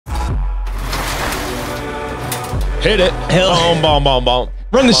Hit it. Boom, boom, boom, boom.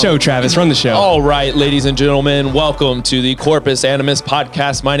 Run the show, Travis. Run the show. All right, ladies and gentlemen, welcome to the Corpus Animus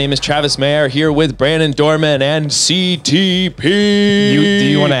podcast. My name is Travis Mayer, here with Brannen Dorman and CTP. Do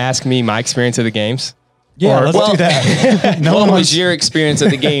you want to ask me my experience of the games? Yeah, let's do that. What was your experience at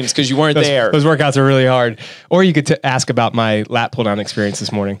the games? Because you weren't there. Those workouts are really hard. Or you could ask about my lat pull down experience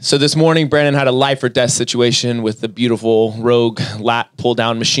this morning. So this morning, Brannen had a life or death situation with the beautiful Rogue lat pull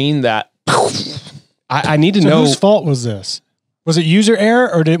down machine that... I need to know... Whose fault was this? Was it user error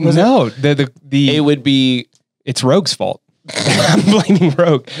or it would be... It's Rogue's fault. I'm blaming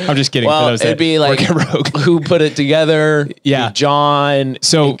Rogue. I'm just kidding. Well, it'd be like Rogue. Who put it together? Yeah. John.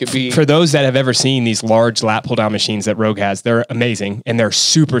 So for those that have ever seen these large lat pull down machines that Rogue has, they're amazing and they're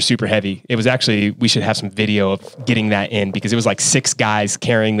super, super heavy. It was actually, we should have some video of getting that in because it was like 6 guys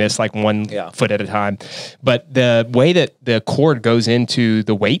carrying this like one foot at a time. But the way that the cord goes into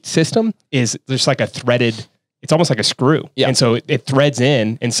the weight system is just like a threaded, it's almost like a screw. Yeah. And so it threads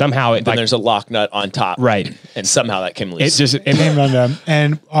in and somehow then there's a lock nut on top. Right. And somehow that came loose. It came undone.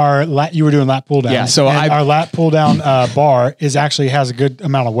 And you were doing lat pull down. Yeah. So our lat pull down bar has a good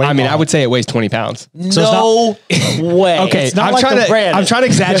amount of weight. I mean, I would say it weighs 20 pounds. No way. Okay. I'm trying to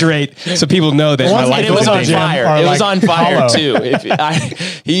exaggerate so people know that my life was on fire. It was on fire too.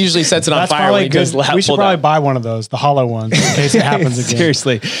 He usually sets it on fire when he does lat pull down. We should probably buy one of those, the hollow ones, in case it happens again.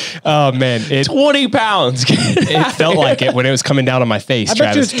 Seriously. Oh man. 20 pounds. It felt like it when it was coming down on my face. I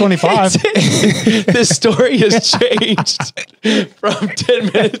bet you it's 25. This story has changed from 10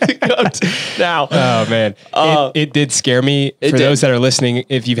 minutes ago to now. Oh man, it did scare me. For those that are listening,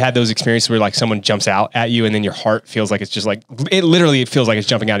 if you've had those experiences where like someone jumps out at you and then your heart feels like it's just like it feels like it's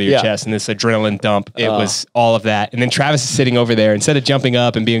jumping out of your chest and this adrenaline dump. It was all of that. And then Travis is sitting over there. Instead of jumping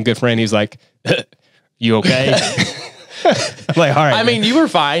up and being a good friend, he's like, "You okay?" I'm like, all right. I mean, you were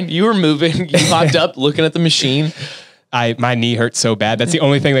fine. You were moving. You popped up looking at the machine. My knee hurt so bad. That's the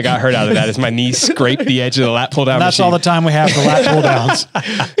only thing that got hurt out of that is my knee scraped the edge of the lat pull down That's machine. all the time we have for lat pull downs.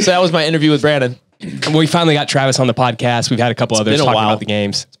 So that was my interview with Brannen. We finally got Travis on the podcast. We've had a couple others talking about the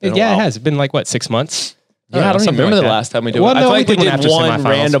games. It has. It's been like, what, 6 months? Yeah, I don't even remember the last time we did one. I feel like we did one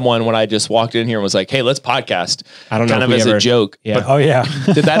random one when I just walked in here and was like, hey, let's podcast. I don't know. Kind of as a joke. Yeah.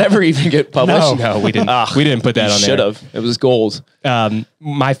 But, did that ever even get published? No, we didn't. We didn't put that on there. Should have. It was gold.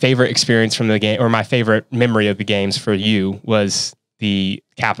 My favorite experience from the game, or my favorite memory of the games for you was the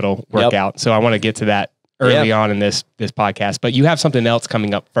Capitol workout. So I want to get to that early on in this podcast. But you have something else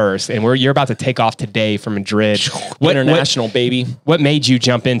coming up first, and you're about to take off today from Madrid. International, baby. What made you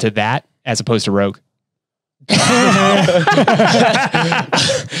jump into that as opposed to Rogue? Well,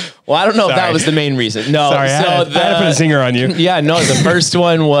 I don't know if that was the main reason. No, sorry, I had to put a zinger on you. Yeah, no, the first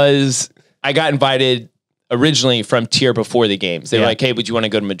one was I got invited originally from Tier before the games. They were like, hey, would you want to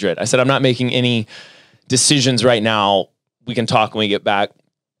go to Madrid? I said, I'm not making any decisions right now. We can talk when we get back.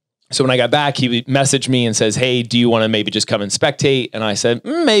 So when I got back, he messaged me and says, hey, do you want to maybe just come and spectate? And I said,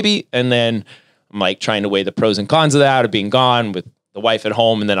 maybe. And then I'm like trying to weigh the pros and cons of that, of being gone with the wife at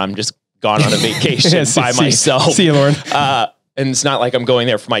home. And then I'm just gone on a vacation by myself. See you, Lauren. And it's not like I'm going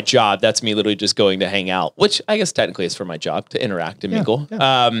there for my job. That's me literally just going to hang out, which I guess technically is for my job, to interact and mingle.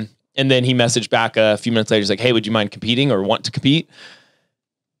 Yeah. And then he messaged back a few minutes later. He's like, hey, would you mind competing or want to compete?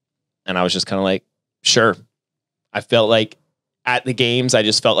 And I was just kind of like, sure. I felt like at the games, I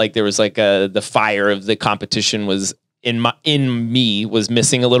just felt like there was like the fire of the competition was in me was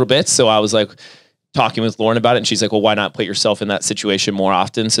missing a little bit. So I was like, talking with Lauren about it, and she's like, well, why not put yourself in that situation more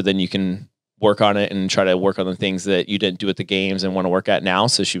often so then you can work on it and try to work on the things that you didn't do at the games and want to work at now.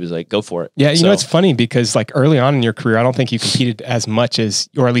 So she was like, go for it. Yeah, you know, it's funny because like early on in your career, I don't think you competed as much as,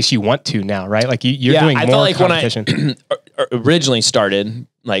 or at least you want to now, right? Like you're doing more felt like competition. When I originally started,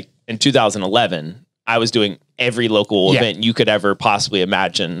 like in 2011, I was doing every local event you could ever possibly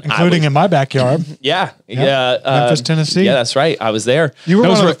imagine. Including in my backyard. Memphis, Tennessee. Yeah, that's right. I was there. You were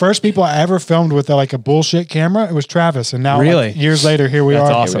one of the first people I ever filmed with like a bullshit camera. It was Travis. And now like, years later, here we are.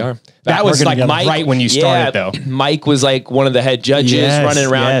 That's awesome. That was like Mike, right when you started though. Mike was like one of the head judges running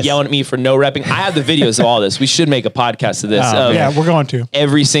around yelling at me for no repping. I have the videos of all this. We should make a podcast of this. Yeah, we're going to.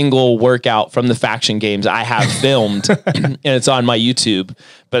 Every single workout from the faction games I have filmed and it's on my YouTube,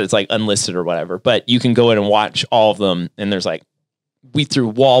 but it's like unlisted or whatever. But you can go in and watch all of them. And there's like, we threw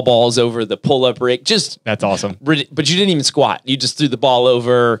wall balls over the pull-up rig. That's awesome. But you didn't even squat. You just threw the ball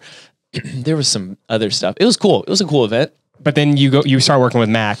over. There was some other stuff. It was cool. It was a cool event. But then you start working with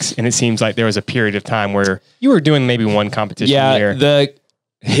Max, and it seems like there was a period of time where you were doing maybe one competition a year.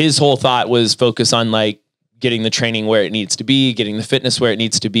 His whole thought was focus on like getting the training where it needs to be, getting the fitness where it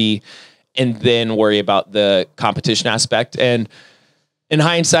needs to be, and then worry about the competition aspect. And in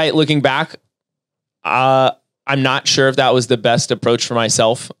hindsight, looking back, I'm not sure if that was the best approach for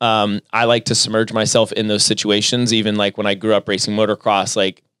myself. I like to submerge myself in those situations. Even like when I grew up racing motocross,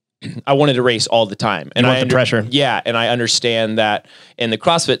 like I wanted to race all the time. And I want the pressure. Yeah. And I understand that in the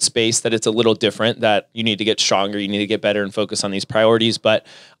CrossFit space that it's a little different, that you need to get stronger, you need to get better and focus on these priorities. But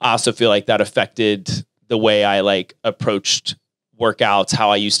I also feel like that affected the way I like approached workouts, how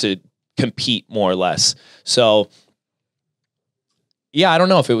I used to compete more or less. So yeah, I don't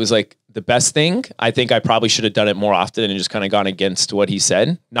know if it was like the best thing. I think I probably should have done it more often and just kind of gone against what he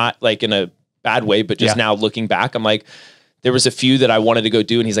said. Not like in a bad way, but just now looking back, I'm like, there was a few that I wanted to go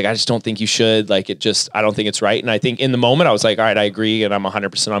do. And he's like, I just don't think you should. Like, I don't think it's right. And I think in the moment I was like, all right, I agree. And I'm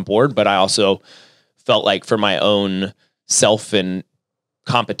 100% on board. But I also felt like for my own self and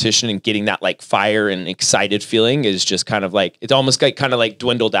competition and getting that like fire and excited feeling is just kind of like, it's almost like kind of like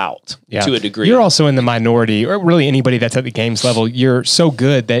dwindled out to a degree. You're also in the minority, or really anybody that's at the games level. You're so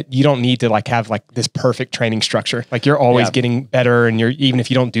good that you don't need to like have like this perfect training structure. Like you're always getting better, and even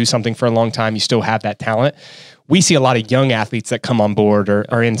if you don't do something for a long time, you still have that talent. We see a lot of young athletes that come on board or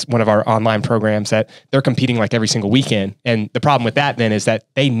are in one of our online programs that they're competing like every single weekend. And the problem with that then is that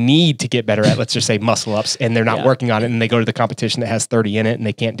they need to get better at, let's just say, muscle ups, and they're not working on it. And they go to the competition that has 30 in it and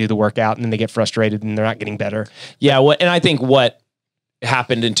they can't do the workout, and then they get frustrated and they're not getting better. Yeah. And I think what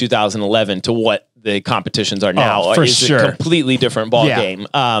happened in 2011 to what the competitions are now is a completely different ball game.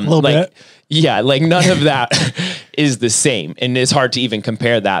 A little bit. Yeah, like none of that is the same. And it's hard to even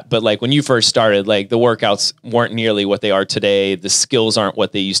compare that. But like when you first started, like the workouts weren't nearly what they are today. The skills aren't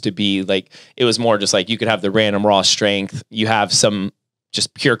what they used to be. Like it was more just like you could have the random raw strength. You have some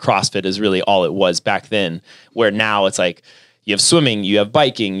just pure CrossFit is really all it was back then, where now it's like you have swimming, you have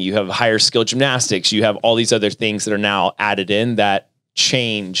biking, you have higher skill gymnastics, you have all these other things that are now added in that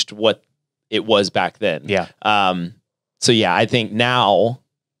changed what it was back then. Yeah. So yeah, I think now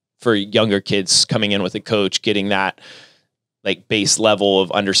for younger kids coming in with a coach, getting that like base level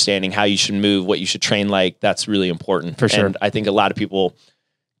of understanding how you should move, what you should train like, that's really important. For sure. And I think a lot of people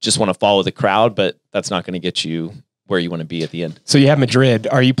just want to follow the crowd, but that's not going to get you where you want to be at the end. So you have Madrid.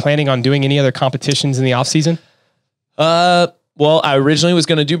 Are you planning on doing any other competitions in the off season? Well, I originally was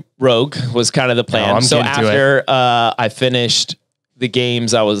going to do Rogue, was kind of the plan. So after I finished the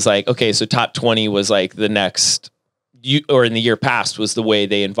games, I was like, okay, so top 20 was like the next, or in the year past was the way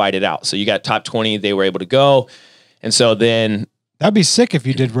they invited out. So you got top 20, they were able to go. And so then that'd be sick if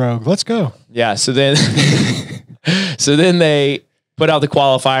you did Rogue. Let's go. Yeah. So then, so then they put out the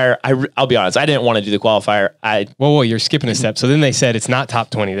qualifier. I'll be honest, I didn't want to do the qualifier. Whoa, you're skipping a step. So then they said it's not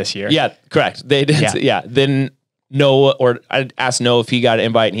top 20 this year. Yeah, correct. They did. Yeah. Then Noah, or I asked Noah if he got an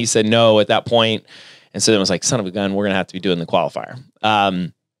invite, and he said no at that point. And so then I was like, son of a gun, we're going to have to be doing the qualifier.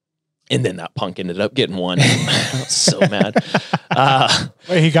 And then that punk ended up getting one. I was so mad.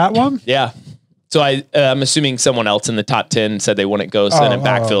 Wait, he got one? Yeah. So I'm assuming someone else in the top 10 said they wouldn't go. So then it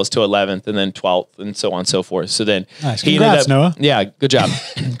backfills to 11th and then 12th and so on and so forth. So then he ended up, Noah. Yeah, good job.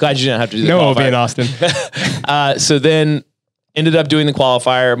 Glad you didn't have to do the Noah qualifier. will be in Austin. So then ended up doing the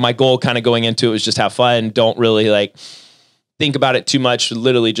qualifier. My goal kind of going into it was just have fun. Don't really like think about it too much.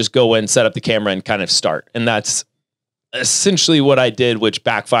 Literally just go in, set up the camera and kind of start. And that's essentially what I did, which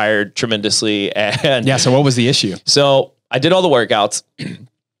backfired tremendously. And yeah. So what was the issue? So I did all the workouts.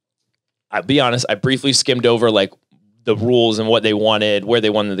 I'll be honest, I briefly skimmed over like the rules and what they wanted, where they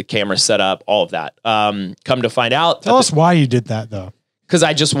wanted the camera set up, all of that. Come to find out. Tell us why you did that though. Because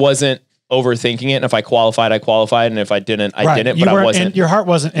I just wasn't overthinking it. And if I qualified, I qualified. And if I didn't, I didn't. But I wasn't. Your heart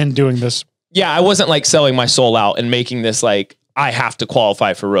wasn't in doing this. Yeah, I wasn't like selling my soul out and making this like, I have to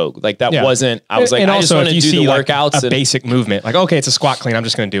qualify for Rogue. Like that wasn't, I was like, I just want to do the workouts. Like a basic movement. Like, okay, it's a squat clean. I'm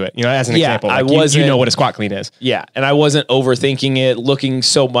just going to do it. You know, as an example, like you know what a squat clean is. Yeah. And I wasn't overthinking it, looking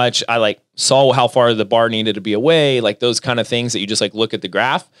so much. I like saw how far the bar needed to be away, like those kind of things that you just like look at the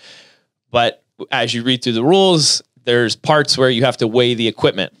graph. But as you read through the rules, there's parts where you have to weigh the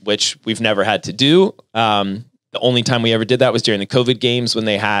equipment, which we've never had to do. The only time we ever did that was during the COVID games when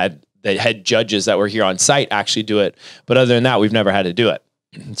they had the head judges that were here on site actually do it. But other than that, we've never had to do it.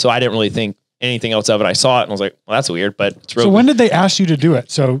 So I didn't really think anything else of it. I saw it and I was like, well, that's weird, but it's Rogue. So when did they ask you to do it?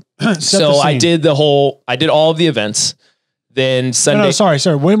 So I did all of the events. Then Sunday. No, sorry.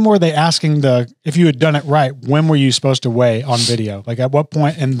 When were they asking if you had done it right, when were you supposed to weigh on video? Like at what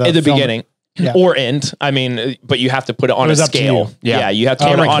point in the beginning? Yeah. Or end. I mean, but you have to put it on a scale. Yeah. You have to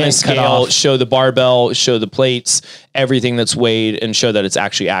put it on a scale, show the barbell, show the plates, everything that's weighed, and show that it's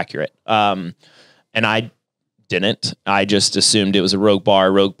actually accurate. And I didn't. I just assumed it was a Rogue bar,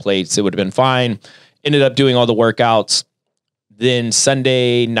 Rogue plates. It would have been fine. Ended up doing all the workouts. Then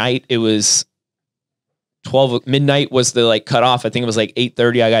Sunday night, it was midnight was the like cutoff. I think it was like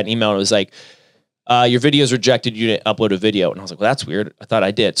 8:30. I got an email. And it was like, your video's rejected. You didn't upload a video. And I was like, well, that's weird. I thought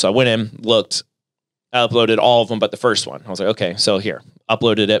I did. So I went in, looked, I uploaded all of them, but the first one. I was like, okay, so here,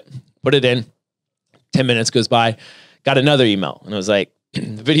 uploaded it, put it in. 10 minutes goes by, got another email. And it was like,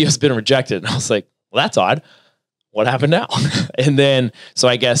 the video's been rejected. And I was like, well, that's odd. What happened now? And then, so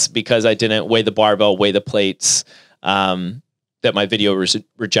I guess because I didn't weigh the barbell, weigh the plates, that my video was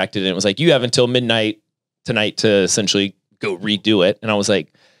rejected. And it was like, you have until midnight tonight to essentially go redo it. And I was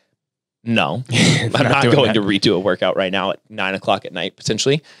like, no, I'm not going to redo a workout right now at 9 o'clock at night,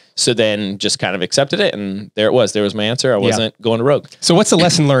 potentially. So then just kind of accepted it. And there it was. There was my answer. I wasn't going to Rogue. So what's the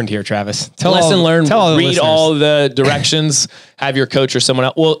lesson learned here, Travis? Lesson learned, read all the directions, have your coach or someone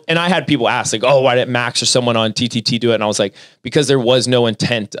else. Well, and I had people ask like, oh, why didn't Max or someone on TTT do it? And I was like, because there was no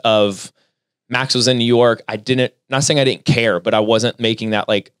intent of Max was in New York. Not saying I didn't care, but I wasn't making that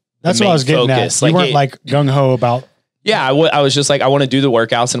like, that's what I was getting at. You weren't like gung ho about. Yeah, I was just like, I want to do the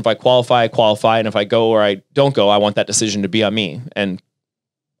workouts, and if I qualify, I qualify, and if I go or I don't go, I want that decision to be on me. And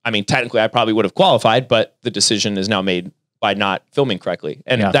I mean, technically, I probably would have qualified, but the decision is now made by not filming correctly,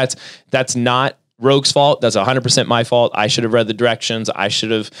 and that's not Rogue's fault. That's 100% my fault. I should have read the directions. I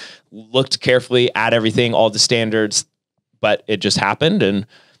should have looked carefully at everything, all the standards, but it just happened. And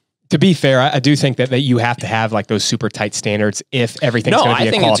to be fair, I do think that you have to have like those super tight standards if everything's going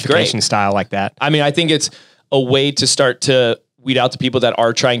to be a qualification style like that. I mean, I think it's a way to start to weed out the people that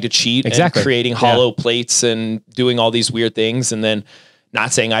are trying to cheat and creating hollow plates and doing all these weird things. And then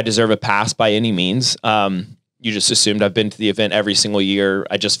not saying I deserve a pass by any means. You just assumed I've been to the event every single year.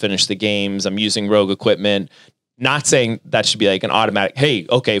 I just finished the games. I'm using Rogue equipment. Not saying that should be like an automatic, hey,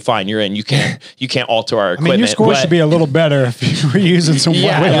 okay, fine, you're in. You can't alter our equipment. I mean, your score should be a little better if you were using some.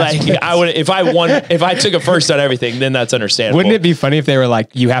 I would if I took a first on everything, then that's understandable. Wouldn't it be funny if they were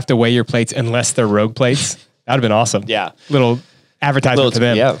like, you have to weigh your plates unless they're Rogue plates? That'd have been awesome. Yeah. Little advertisement for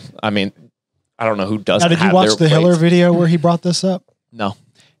them. Yeah. I mean, I don't know who doesn't have. Now, did you watch the Hiller video where he brought this up? No.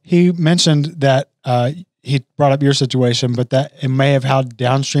 He mentioned that he brought up your situation, but that it may have had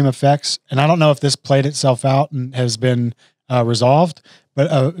downstream effects. And I don't know if this played itself out and has been resolved,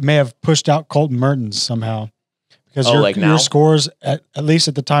 but it may have pushed out Colton Mertens somehow. Because your scores, at least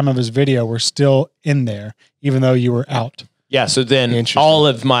at the time of his video, were still in there, even though you were out. Yeah, so then all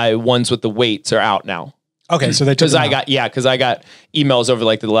of my ones with the weights are out now. Okay, so they took because I got emails over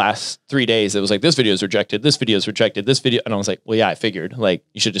like the last 3 days. It was like, this video is rejected, this video is rejected, this video, and I was like, well, yeah, I figured like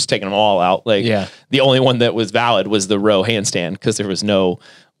you should just taken them all out. Like, the only one that was valid was the row handstand because there was no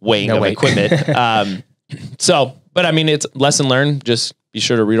weighing of equipment. But I mean, it's lesson learned. Just be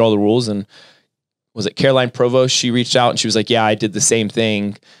sure to read all the rules. And was it Caroline Provost? She reached out and she was like, yeah, I did the same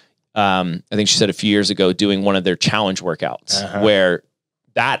thing. I think she said a few years ago doing one of their challenge workouts where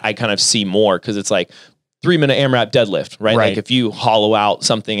that I kind of see more because it's like 3-minute AMRAP deadlift, right? Like if you hollow out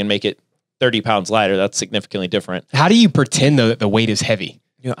something and make it 30 pounds lighter, that's significantly different. How do you pretend though that the weight is heavy?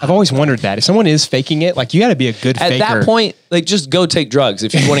 I've always wondered that. If someone is faking it, like you got to be a good faker. At that point, like just go take drugs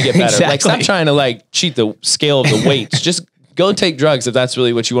if you want to get better. Like stop trying to like cheat the scale of the weights. Just go take drugs if that's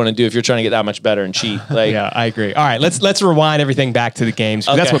really what you want to do. If you're trying to get that much better and cheat, like yeah, I agree. All right, let's rewind everything back to the games.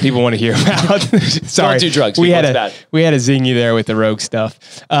 Okay. That's what people want to hear about. Sorry, don't do drugs. We had to zing you there with the Rogue stuff.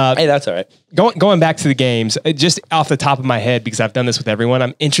 Hey, that's all right. Going back to the games, just off the top of my head, because I've done this with everyone,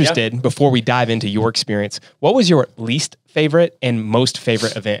 I'm interested before we dive into your experience. What was your least favorite and most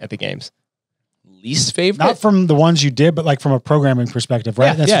favorite event at the games? Least favorite? Not from the ones you did, but like from a programming perspective,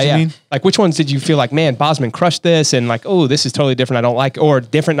 right? That's what you mean? Like which ones did you feel like, man, Bosman crushed this and like, oh, this is totally different. I don't like, or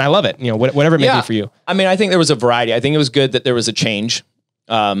different and I love it. You know, whatever it may be for you. I mean, I think there was a variety. I think it was good that there was a change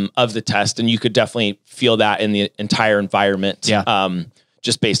of the test and you could definitely feel that in the entire environment. Yeah.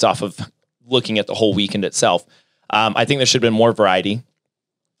 Just based off of looking at the whole weekend itself. I think there should have been more variety,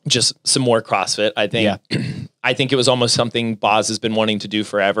 just some more CrossFit. I think, I think it was almost something Boz has been wanting to do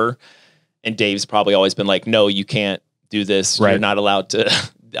forever. And Dave's probably always been like, no, you can't do this. Right. You're not allowed to,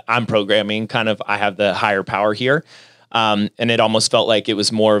 I'm programming kind of, I have the higher power here. And it almost felt like it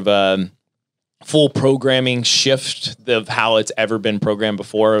was more of a full programming shift of how it's ever been programmed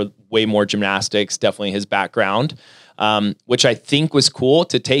before, way more gymnastics, definitely his background, which I think was cool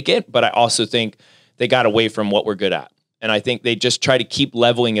to take it. But I also think they got away from what we're good at. And I think they just try to keep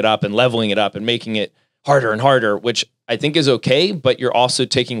leveling it up and making it harder and harder, which I think is okay, but you're also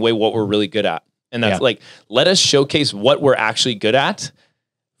taking away what we're really good at. And that's like, let us showcase what we're actually good at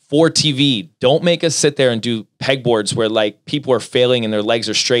for TV. Don't make us sit there and do pegboards where like people are failing and their legs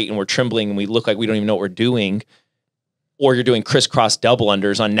are straight and we're trembling and we look like we don't even know what we're doing. Or you're doing crisscross double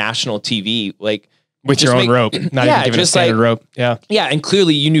unders on national TV. Like with your own rope, not even giving a standard rope. Yeah. Yeah. And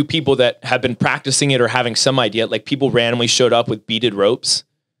clearly you knew people that have been practicing it or having some idea, like people randomly showed up with beaded ropes.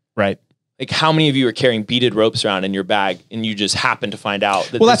 Right. Like, how many of you are carrying beaded ropes around in your bag and you just happen to find out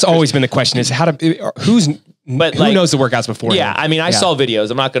that that's always been the question is who knows the workouts beforehand? Yeah. I mean, I saw videos.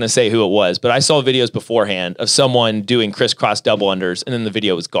 I'm not going to say who it was, but I saw videos beforehand of someone doing crisscross double unders and then the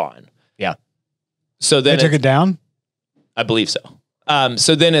video was gone. Yeah. So then they took it down? I believe so.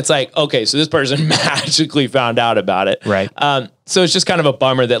 So then it's like, okay, so this person magically found out about it. Right. So it's just kind of a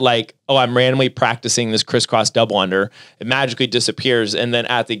bummer that like, oh, I'm randomly practicing this crisscross double under. It magically disappears. And then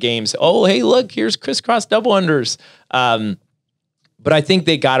at the games, oh, hey, look, here's crisscross double unders. But I think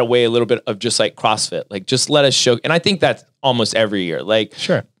they got away a little bit of just like CrossFit, like just let us show. And I think that's almost every year. Like,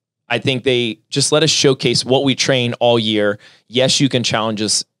 sure. I think they just let us showcase what we train all year. Yes, you can challenge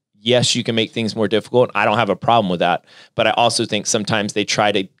us. Yes, you can make things more difficult. I don't have a problem with that. But I also think sometimes they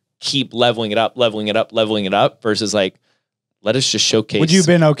try to keep leveling it up versus like, let us just showcase. Would you have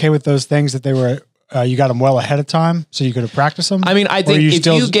been okay with those things that they were, you got them well ahead of time so you could have practiced them? I mean, I think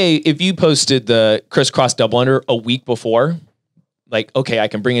if you posted the crisscross double under a week before, like, okay, I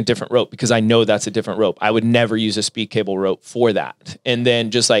can bring a different rope because I know that's a different rope. I would never use a speed cable rope for that. And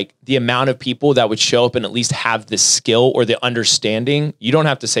then just like the amount of people that would show up and at least have the skill or the understanding, you don't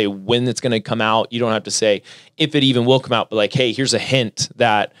have to say when it's going to come out. You don't have to say if it even will come out, but like, hey, here's a hint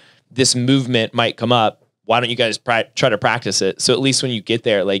that this movement might come up. Why don't you guys try to practice it? So at least when you get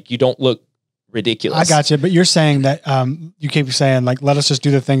there, like you don't look ridiculous. I got you. But you're saying that you keep saying like, let us just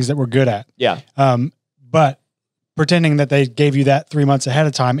do the things that we're good at. Yeah. But pretending that they gave you that 3 months ahead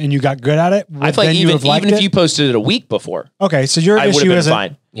of time and you got good at it. I feel like even if you posted it a week before. Okay. So your issue isn't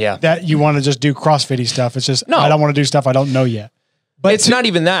fine. Yeah. that you want to just do CrossFit-y stuff. It's just, I don't want to do stuff I don't know yet. But it's not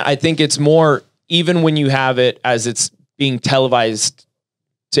even that. I think it's more, even when you have it as it's being televised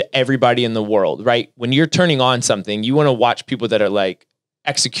to everybody in the world, right? When you're turning on something, you want to watch people that are like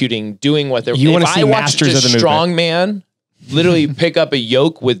executing, doing what they're, you want to see masters of the strong man literally pick up a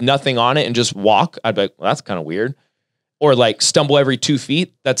yoke with nothing on it and just walk, I'd be like, well, that's kind of weird. Or like stumble every 2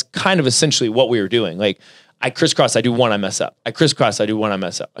 feet. That's kind of essentially what we were doing. Like I crisscross, I do one, I mess up. I crisscross, I do one, I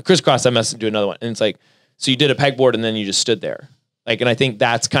mess up. I crisscross, I mess up, do another one. And it's like, so you did a pegboard and then you just stood there. Like, and I think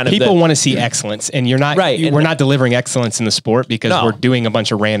that's kind of people want to see excellence, and you're not right. We're not delivering excellence in the sport because we're doing a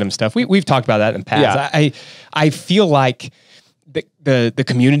bunch of random stuff. We've talked about that in the past. Yeah. I feel like the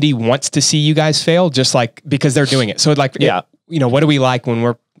community wants to see you guys fail, just like because they're doing it. So like, what do we like when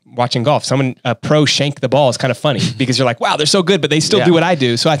we're watching golf? A pro shank the ball is kind of funny because you're like, wow, they're so good, but they still do what I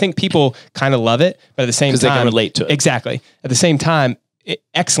do. So I think people kind of love it, but at the same time, they can relate to it. Exactly. At the same time,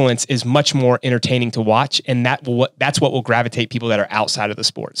 excellence is much more entertaining to watch, and that's what will gravitate people that are outside of the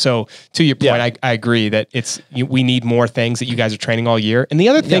sport. So to your point, I agree that we need more things that you guys are training all year. And the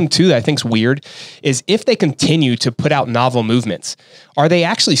other thing too that I think is weird is if they continue to put out novel movements, are they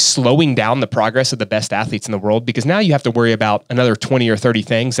actually slowing down the progress of the best athletes in the world? Because now you have to worry about another 20 or 30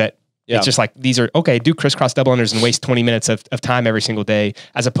 things that it's just like, these are, okay, do crisscross double unders and waste 20 minutes of time every single day,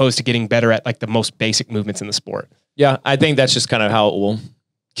 as opposed to getting better at like the most basic movements in the sport. Yeah, I think that's just kind of how it will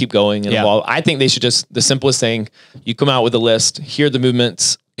keep going and evolve. I think they should just, the simplest thing, you come out with a list, here are the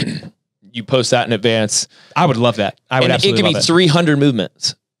movements, you post that in advance. I would love that. I would absolutely love it. It could be 300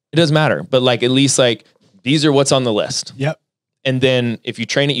 movements. It doesn't matter. But like, at least like, these are what's on the list. Yep. And then if you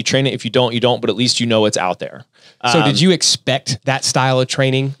train it, you train it. If you don't, you don't. But at least you know it's out there. So did you expect that style of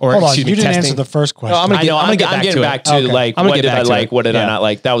training? Or hold on, you didn't answer the first question. No, I'm getting back to like, what did I like? What did I not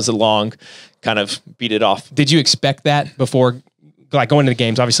like? That was a long kind of beat it off. Did you expect that before, like going to the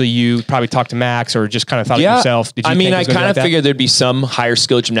games? Obviously, you probably talked to Max or just kind of thought it yourself. Did you I kind of figured there'd be some higher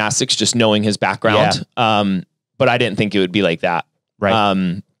skill gymnastics, just knowing his background. But I didn't think it would be like that.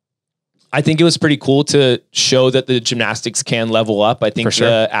 Right. I think it was pretty cool to show that the gymnastics can level up. I think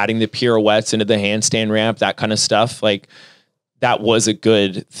adding the pirouettes into the handstand ramp, that kind of stuff, like that was a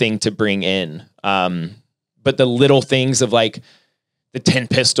good thing to bring in. But the little things of like the 10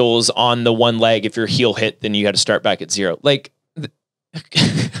 pistols on the one leg, if your heel hit, then you got to start back at 0. Like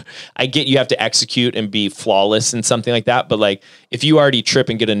I get you have to execute and be flawless and something like that. But like, if you already trip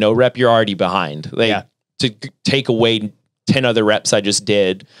and get a no rep, you're already behind. Like to take away 10 other reps I just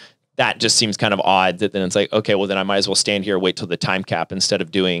did, that just seems kind of odd that then it's like, okay, well then I might as well stand here, wait till the time cap instead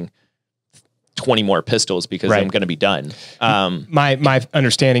of doing 20 more pistols because I'm going to be done. My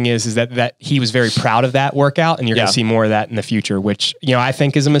understanding is that he was very proud of that workout, and you're going to see more of that in the future, which, I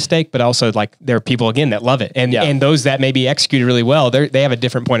think is a mistake, but also like there are people again that love it. And those that maybe executed really well, they have a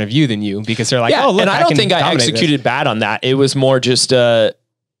different point of view than you because they're like, oh, look, and I don't think I executed bad on that. It was more just a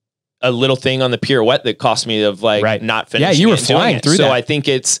little thing on the pirouette that cost me of like not finishing. Yeah, you were flying through that. So I think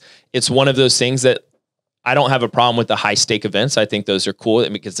it's one of those things that I don't have a problem with the high stake events. I think those are cool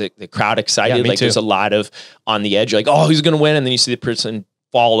because the crowd excited. Like there's a lot of on the edge. You're like, oh, who's going to win? And then you see the person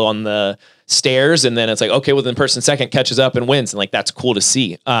fall on the stairs. And then it's like, okay, well then person second catches up and wins. And like, that's cool to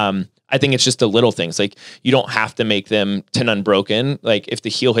see. I think it's just the little things. Like you don't have to make them 10 unbroken. Like if the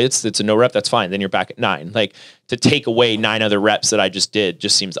heel hits, it's a no rep, that's fine. Then you're back at 9. Like to take away 9 other reps that I just did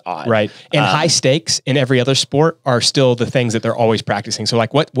just seems odd. Right. And high stakes in every other sport are still the things that they're always practicing. So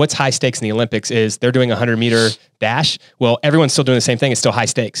like what's high stakes in the Olympics is they're doing a 100-meter dash. Well, everyone's still doing the same thing. It's still high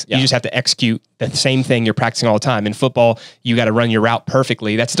stakes. Yeah. You just have to execute the same thing you're practicing all the time. In football, you got to run your route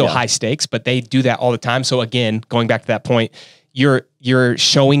perfectly. That's still high stakes, but they do that all the time. So again, going back to that point, you're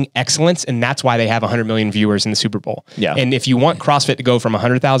showing excellence, and that's why they have 100 million viewers in the Super Bowl. Yeah. And if you want CrossFit to go from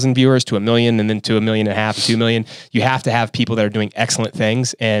 100,000 viewers to 1 million and then to 1.5 million and 2 million, you have to have people that are doing excellent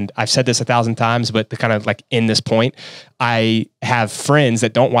things. And I've said this 1,000 times, but to kind of like in this point, I have friends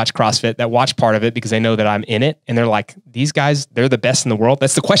that don't watch CrossFit that watch part of it because they know that I'm in it. And they're like, these guys, they're the best in the world.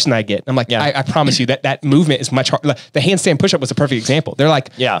 That's the question I get. I'm like, I promise you that movement is much harder. Like, the handstand push-up was a perfect example. They're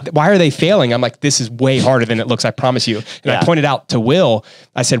like, why are they failing? I'm like, this is way harder than it looks, I promise you. And I pointed out to Will,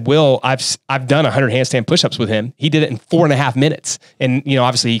 I said, Will, I've done 100 handstand push-ups with him. He did it in 4.5 minutes. And, you know,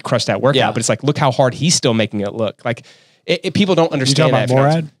 obviously he crushed that workout, but it's like, look how hard he's still making it look. Like, people don't understand that.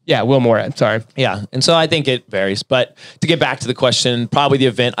 Morad? Yeah, Will Morad. Sorry. Yeah. And so I think it varies. But to get back to the question, probably the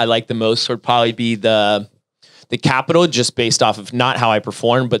event I like the most would probably be the Capitol, just based off of not how I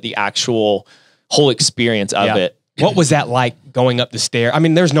performed, but the actual whole experience of it. What was that like going up the stair? I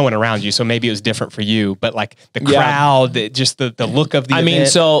mean, there's no one around you, so maybe it was different for you, but like the crowd, just the look of the event. I mean,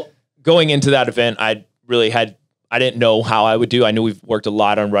 so going into that event, I didn't know how I would do. I knew we've worked a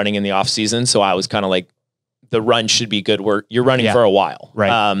lot on running in the off season. So I was kind of like, the run should be good work. You're running for a while.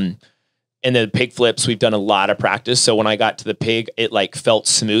 Right. And then pig flips, we've done a lot of practice. So when I got to the pig, it like felt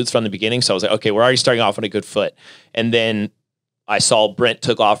smooth from the beginning. So I was like, okay, we're already starting off on a good foot. And then I saw Brent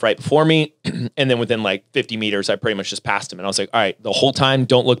took off right before me. And then within like 50 meters, I pretty much just passed him. And I was like, all right, the whole time,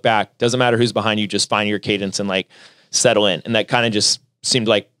 don't look back. Doesn't matter who's behind you. Just find your cadence and like settle in. And that kind of just seemed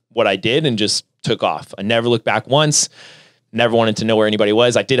like what I did and just took off. I never looked back once. Never wanted to know where anybody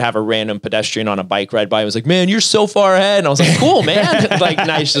was. I did have a random pedestrian on a bike ride by. I was like, man, you're so far ahead. And I was like, cool, man. Like,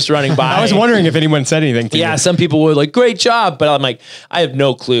 nice, just running by. I was wondering if anyone said anything to you. Yeah, some people were like, great job. But I'm like, I have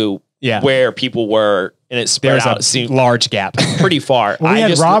no clue where people were. And it spread out. There's a large gap. Pretty far. Well, we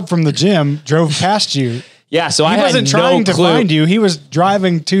had Rob from the gym drove past you. Yeah, so he wasn't trying to find you. He was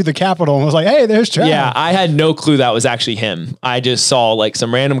driving to the Capitol and was like, hey, there's Trav. Yeah, I had no clue that was actually him. I just saw like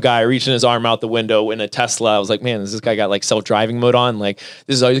some random guy reaching his arm out the window in a Tesla. I was like, man, has this guy got like self-driving mode on? Like,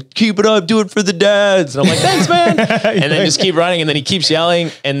 this is like, keep it up, do it for the dads. And I'm like, thanks, man. And then just keep running. And then he keeps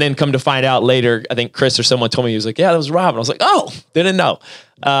yelling. And then come to find out later, I think Chris or someone told me, he was like, yeah, that was Rob. And I was like, oh, didn't know.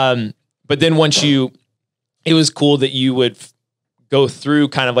 But then it was cool that you would go through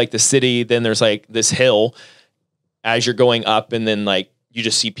kind of like the city. Then there's like this hill as you're going up, and then like you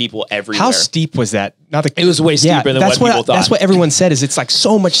just see people everywhere. How steep was that? It was way steeper than what people thought. That's what everyone said, is it's like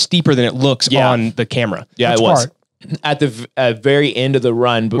so much steeper than it looks on the camera. Yeah, it was. At the very end of the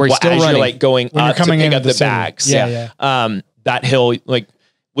run, but you're like going up to pick up the bags. That hill like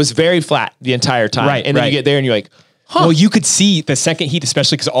was very flat the entire time. Right. And then you get there and you're like, huh. Well, you could see the second heat,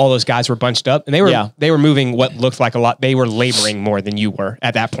 especially because all those guys were bunched up, and they were moving what looked like a lot. They were laboring more than you were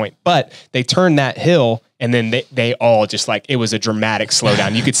at that point. But they turned that hill, and then they all just like, it was a dramatic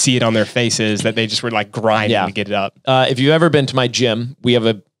slowdown. You could see it on their faces that they just were like grinding to get it up. If you've ever been to my gym, we have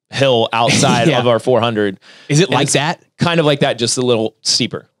a hill outside of our 400. Is it like that? Kind of like that, just a little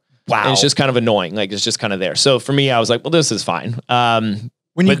steeper. Wow. And it's just kind of annoying. Like, it's just kind of there. So for me, I was like, well, this is fine.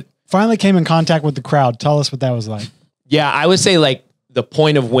 When you finally came in contact with the crowd, tell us what that was like. Yeah, I would say like the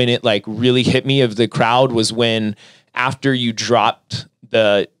point of when it like really hit me of the crowd was when after you dropped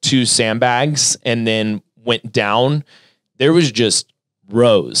the 2 sandbags and then went down, there was just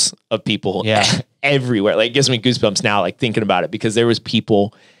rows of people everywhere. Like, it gives me goosebumps now, like thinking about it, because there was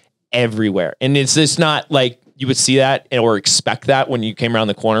people everywhere. And it's just not like you would see that or expect that when you came around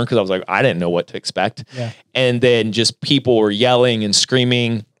the corner. Cause I was like, I didn't know what to expect. Yeah. And then just people were yelling and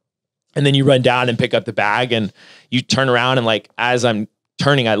screaming. And then you run down and pick up the bag and you turn around, and like, as I'm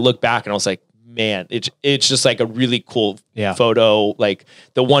turning, I look back and I was like, man, it's just like a really cool photo. Like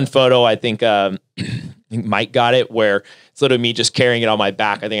the one photo, I think Mike got it, where it's literally me just carrying it on my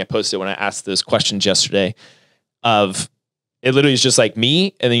back. I think I posted it when I asked those questions yesterday. Of it literally is just like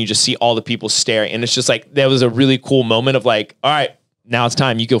me, and then you just see all the people staring, and it's just like, that was a really cool moment of like, all right, now it's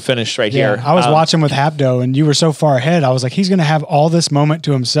time. You go finish right here. I was watching with Habdo, and you were so far ahead. I was like, he's going to have all this moment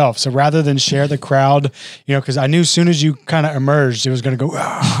to himself. So rather than share the crowd, you know, because I knew as soon as you kind of emerged, it was going to go.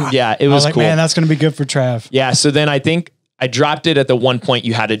 Yeah, it was like, cool. Man, that's going to be good for Trav. Yeah. So then I think I dropped it at the one point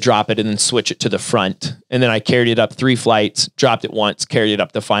you had to drop it and then switch it to the front. And then I carried it up 3 flights, dropped it once, carried it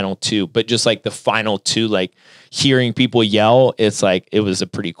up the final 2. But just like the final 2, like hearing people yell, it's like, it was a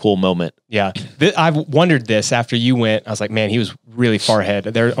pretty cool moment. Yeah. I've wondered this after you went. I was like, man, he was really far ahead.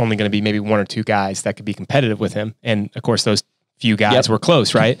 There are only going to be maybe 1 or 2 guys that could be competitive with him. And of course, those few guys were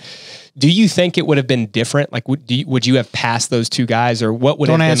close, right? Do you think it would have been different? Like, would you have passed those 2 guys, or what would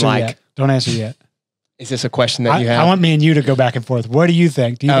it have been like? Yet. Don't answer yet. Is this a question that you have? I want me and you to go back and forth. What do you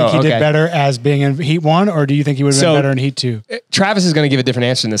think? Do you think he did better as being in Heat 1, or do you think he would have been better in Heat 2? Travis is going to give a different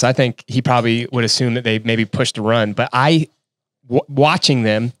answer than this. I think he probably would assume that they maybe pushed the run, but watching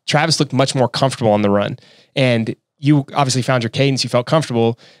them, Travis looked much more comfortable on the run. And you obviously found your cadence, you felt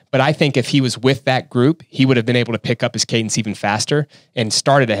comfortable, but I think if he was with that group, he would have been able to pick up his cadence even faster and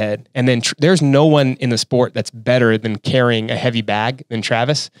started ahead. And then there's no one in the sport that's better than carrying a heavy bag than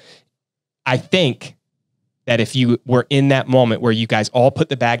Travis. I think that if you were in that moment where you guys all put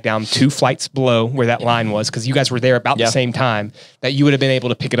the bag down 2 flights below where that line was, because you guys were there about the same time, that you would have been able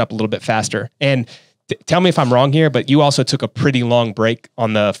to pick it up a little bit faster. And tell me if I'm wrong here, but you also took a pretty long break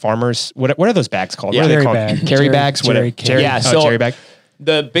on the farmers. What are those bags called? Yeah, what are they called? Bag. Carry bags? Cherry cherry bag.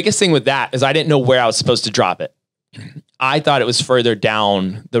 The biggest thing with that is I didn't know where I was supposed to drop it. I thought it was further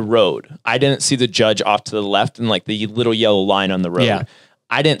down the road. I didn't see the judge off to the left and like the little yellow line on the road. Yeah.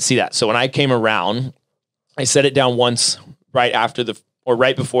 I didn't see that. So when I came around, I set it down once right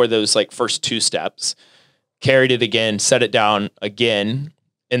before those like first 2 steps, carried it again, set it down again,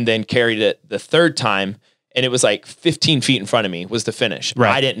 and then carried it the 3rd time. And it was like 15 feet in front of me was the finish.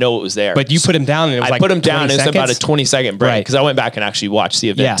 Right. I didn't know it was there. But you put him down and it was I like put him down and it's about a 20 20-second break because I went back and actually watched the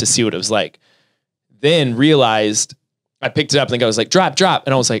event to see what it was like. Then realized I picked it up and the guy was like, drop.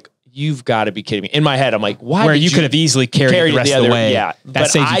 And I was like, you've got to be kidding me. In my head, I'm like, why? Where you could have easily carried the rest of the way. Yeah.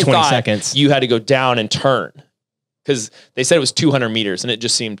 That saves you 20 seconds. You had to go down and turn because they said it was 200 meters and it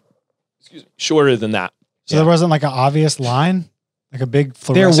just seemed shorter than that. So there wasn't like an obvious line? Like a big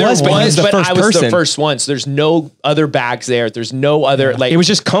fluorescent. There was, but I was the first one. So there's no other bags there. There's no other like it was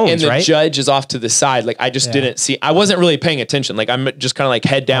just cones, and the judge is off to the side. Like I just didn't see. I wasn't really paying attention. Like I'm just kind of like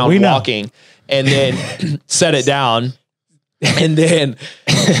head down walking, and then set it down, and then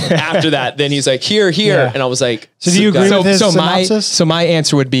after that, then he's like here, and I was like, so do you agree with his synopsis? So my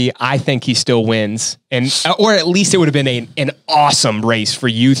answer would be I think he still wins, and or at least it would have been an awesome race for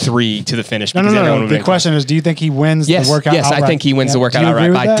you 3 to the finish. No. The question is, do you think he wins the workout? Yes, outright? I think he wins the workout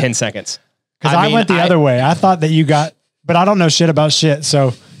outright by 10 seconds. Because I went the other way. I thought that you got, but I don't know shit about shit,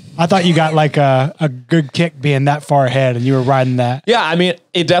 so I thought you got like a good kick being that far ahead, and you were riding that. Yeah, I mean,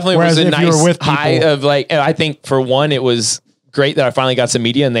 it definitely was a nice high of like. I think for one, it was great that I finally got some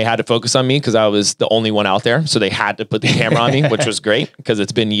media and they had to focus on me because I was the only one out there. So they had to put the camera on me, which was great because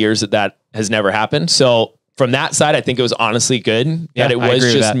it's been years that has never happened. So from that side, I think it was honestly good that it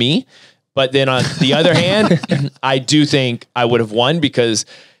was just me. But then on the other hand, I do think I would have won because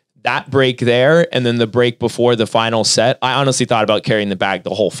that break there and then the break before the final set, I honestly thought about carrying the bag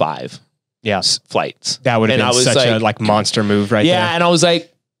the whole 5 flights. That would have been such a like monster move right there. Yeah, and I was like,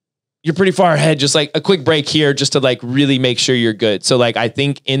 you're pretty far ahead. Just like a quick break here just to like really make sure you're good. So like, I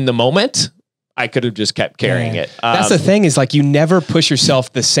think in the moment I could have just kept carrying it. That's the thing is like, you never push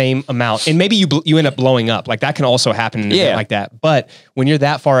yourself the same amount and maybe you end up blowing up. Like that can also happen in an event like that. But when you're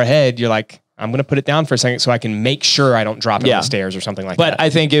that far ahead, you're like, I'm going to put it down for a second so I can make sure I don't drop it on the stairs or something like that. But I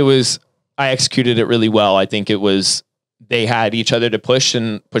think I executed it really well. I think they had each other to push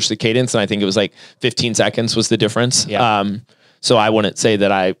the cadence. And I think it was like 15 seconds was the difference. Yeah. So I wouldn't say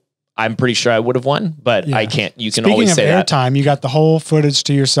that I'm pretty sure I would have won, but I can't. You can always say that. Speaking of airtime, you got the whole footage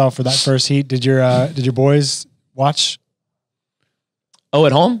to yourself for that first heat. Did your boys watch? Oh,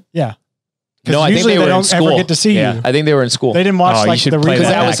 at home? Yeah. No, I think they were in school. Ever get to see you. I think they were in school. They didn't watch like the replay. Because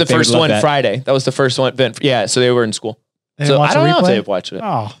that was the first one Friday. That was the first one. Yeah, so they were in school. So I don't know if they've watched it.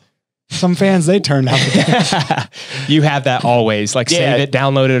 Oh, some fans they turned out. You have that always, like save it,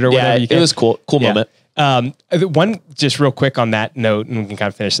 download it, or whatever. It was cool moment. One just real quick on that note, and we can kind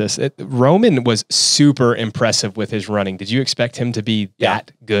of finish this. Roman was super impressive with his running. Did you expect him to be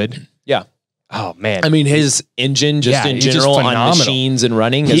that good? Yeah. Oh man. I mean, his engine in general on machines and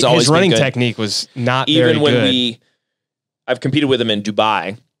running has always been good. His running technique was not very good. Even when I've competed with him in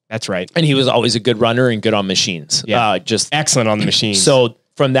Dubai. That's right. And he was always a good runner and good on machines. Yeah. Just excellent on the machines. So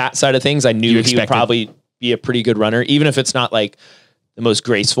from that side of things, I knew he would probably be a pretty good runner, even if it's not like the most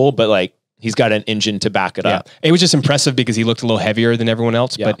graceful, but like he's got an engine to back it up. It was just impressive because he looked a little heavier than everyone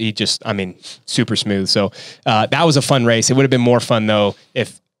else, but he just, I mean, super smooth. So that was a fun race. It would have been more fun though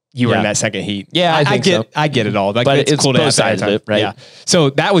if you were in that second heat. Yeah, I get it all. Like, but it's cool to have sides of it, right? Yeah.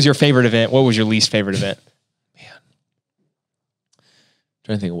 So that was your favorite event. What was your least favorite event?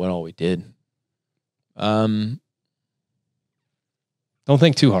 trying to think of what all we did. Don't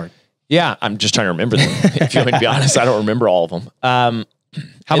think too hard. Yeah, I'm just trying to remember them. If you want me to be honest, I don't remember all of them.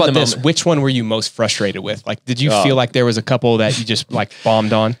 How about this? Which one were you most frustrated with? Like, did you feel like there was a couple that you just like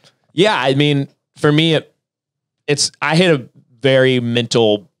bombed on? Yeah, I mean, for me, I hit a very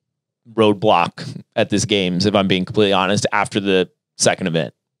mental roadblock at this games, if I'm being completely honest, after the second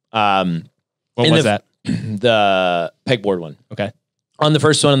event. What was that? The pegboard one. Okay. On the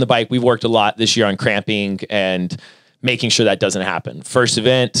first one on the bike, we've worked a lot this year on cramping and making sure that doesn't happen. First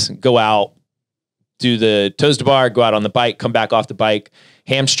event, go out, do the toes to bar, go out on the bike, come back off the bike,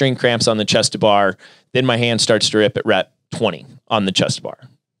 hamstring cramps on the chest to bar. Then my hand starts to rip at rep 20 on the chest to bar,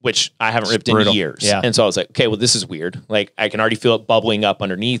 which I haven't ripped in years. Yeah. And so I was like, okay, well, this is weird. Like, I can already feel it bubbling up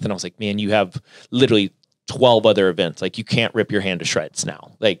underneath. And I was like, man, you have literally 12 other events. Like, you can't rip your hand to shreds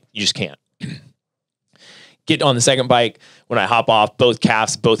now. Like, you just can't. Get on the second bike. When I hop off, both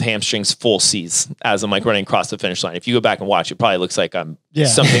calves, both hamstrings, full C's as I'm like running across the finish line. If you go back and watch, it probably looks like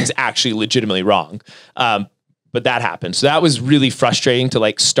something's actually legitimately wrong. But that happened. So that was really frustrating to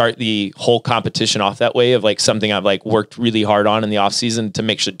like start the whole competition off that way of like something I've like worked really hard on in the off season to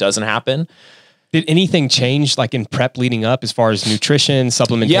make sure it doesn't happen. Did anything change like in prep leading up as far as nutrition,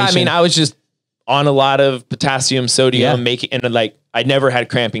 supplementation? Yeah, I mean, I was just on a lot of potassium, sodium, and like I never had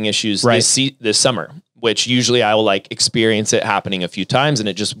cramping issues this summer, which usually I will like experience it happening a few times, and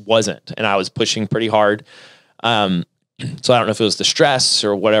it just wasn't. And I was pushing pretty hard. So I don't know if it was the stress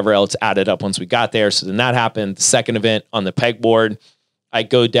or whatever else added up once we got there. So then that happened. The second event on the pegboard, I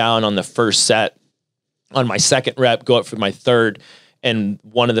go down on the first set on my second rep, go up for my third, and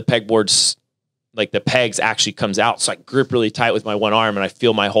one of the pegboards, like the pegs actually comes out. So I grip really tight with my one arm and I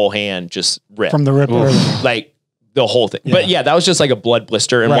feel my whole hand just rip. From the rip earlier. Like the whole thing. Yeah. But yeah, that was just like a blood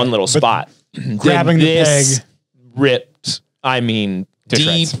blister in one little spot. Grabbing the peg. Ripped, I mean,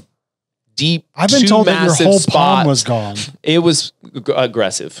 deep. I've been told that your whole spot. palm was gone. It was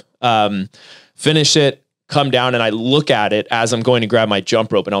aggressive. Finish it, come down, and I look at it as I'm going to grab my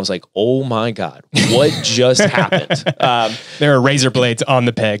jump rope, and I was like, "Oh my God, what just happened?" There are razor blades on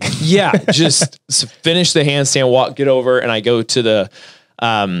the peg. Yeah, just finish the handstand, get over, and I go to the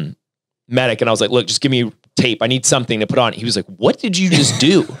medic, and I was like, "Look, just give me tape. I need something to put on." He was like, "What did you just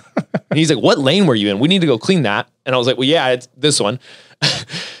do?" And he's like, "What lane were you in? We need to go clean that." And I was like, "Well, yeah, it's this one."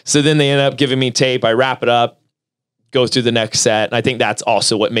 So then they end up giving me tape. I wrap it up, go through the next set. And I think that's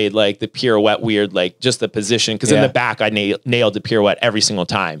also what made like the pirouette weird, like just the position. Cause in the back, I nailed the pirouette every single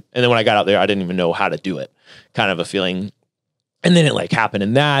time. And then when I got out there, I didn't even know how to do it, kind of a feeling. And then it like happened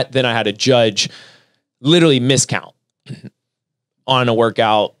in that. Then I had to judge literally miscount on a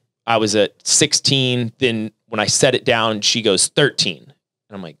workout. I was at 16. Then when I set it down, she goes 13. And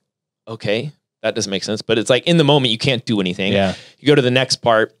I'm like, okay, that doesn't make sense. But it's like in the moment, you can't do anything. Yeah. You go to the next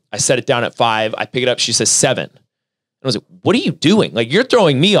part. I set it down at 5. I pick it up. She says 7. And I was like, what are you doing? Like, you're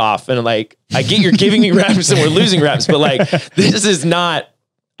throwing me off. And like, I get you're giving me reps and we're losing reps, but like, this is not,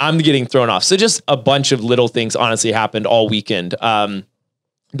 I'm getting thrown off. So just a bunch of little things honestly happened all weekend that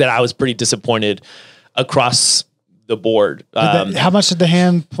I was pretty disappointed across the board. How much did the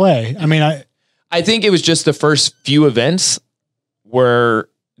hand play? I mean, I think it was just the first few events were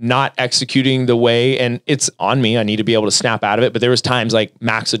not executing the way, and it's on me. I need to be able to snap out of it. But there was times like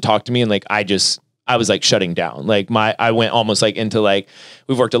Max would talk to me and like, I was like shutting down. Like I went almost like into like,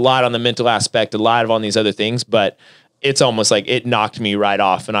 we've worked a lot on the mental aspect, a lot of on these other things, but it's almost like it knocked me right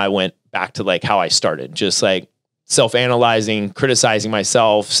off. And I went back to like how I started, just like self-analyzing, criticizing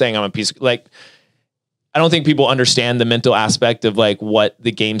myself, saying I'm a piece of, like, I don't think people understand the mental aspect of like what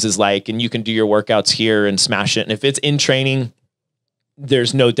the games is like, and you can do your workouts here and smash it. And if it's in training,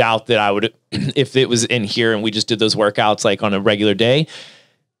 there's no doubt that I would, if it was in here and we just did those workouts like on a regular day,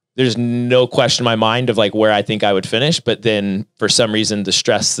 there's no question in my mind of like where I think I would finish. But then for some reason, the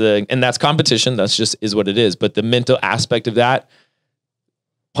stress, and that's competition, that's just is what it is. But the mental aspect of that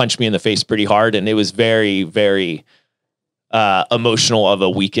punched me in the face pretty hard. And it was very, very emotional of a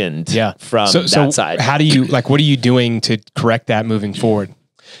weekend from that side. How do you, like, what are you doing to correct that moving forward?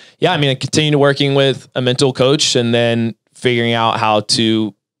 Yeah. I mean, I continue working with a mental coach and then figuring out how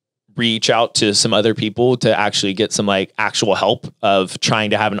to reach out to some other people to actually get some like actual help of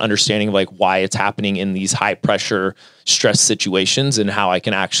trying to have an understanding of like why it's happening in these high pressure stress situations and how I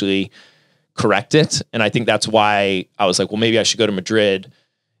can actually correct it. And I think that's why I was like, well, maybe I should go to Madrid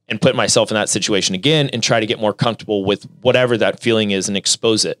and put myself in that situation again and try to get more comfortable with whatever that feeling is and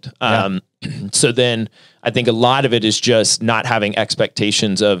expose it. So then I think a lot of it is just not having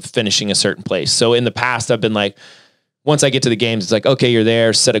expectations of finishing a certain place. So in the past, I've been like, once I get to the games, it's like, okay, you're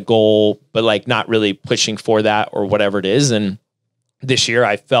there, set a goal, but like not really pushing for that or whatever it is. And this year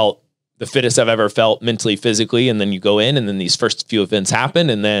I felt the fittest I've ever felt mentally, physically. And then you go in and then these first few events happen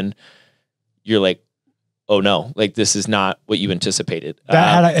and then you're like, oh no, like this is not what you anticipated.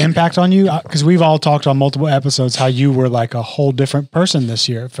 That had an impact on you? Because we've all talked on multiple episodes how you were like a whole different person this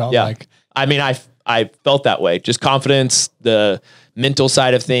year. It felt like. I mean, I felt that way. Just confidence, the mental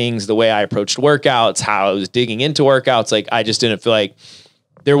side of things, the way I approached workouts, how I was digging into workouts. Like I just didn't feel like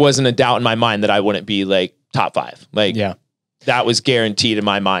there wasn't a doubt in my mind that I wouldn't be like top 5. Like that was guaranteed in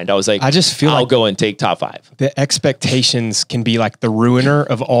my mind. I was like, I just feel I'll like go and take top 5. The expectations can be like the ruiner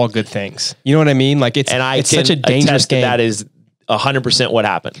of all good things. You know what I mean? Like it's such a dangerous game. That is 100% what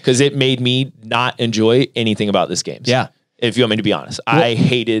happened because it made me not enjoy anything about this game. Yeah. If you want me to be honest, I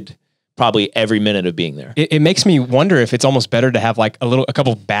hated probably every minute of being there. It makes me wonder if it's almost better to have like a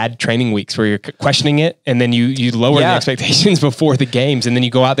couple bad training weeks where you're questioning it and then you lower the expectations before the games and then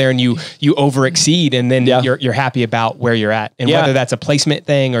you go out there and you over exceed and then you're happy about where you're at. And whether that's a placement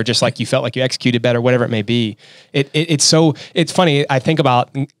thing or just like you felt like you executed better, whatever it may be. It's funny. I think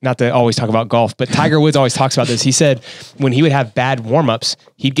about, not to always talk about golf, but Tiger Woods always talks about this. He said when he would have bad warm-ups,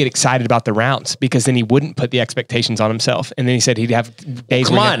 he'd get excited about the rounds because then he wouldn't put the expectations on himself. And then he said he'd have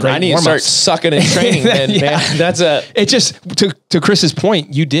days where he had great warm-ups. Start sucking in training, man. Man. It just to Chris's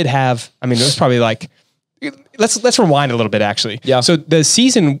point, you did have, I mean, it was probably like, let's rewind a little bit actually. Yeah. So the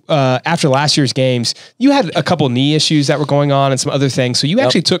season after last year's games, you had a couple knee issues that were going on and some other things. So you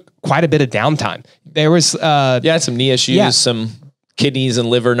actually took quite a bit of downtime. There was some knee issues, some kidneys and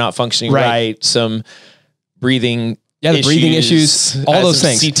liver not functioning right, some breathing the breathing issues, all those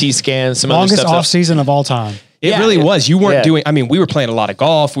things. CT scans, some longest other stuff. off season of all time. It really was. You weren't doing, I mean, we were playing a lot of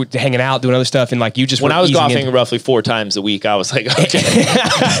golf, we were hanging out, doing other stuff. And like, you just when I was golfing roughly 4 times a week, I was like, okay,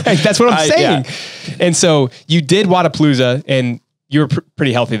 that's what I'm saying. And so you did Wadapalooza and you were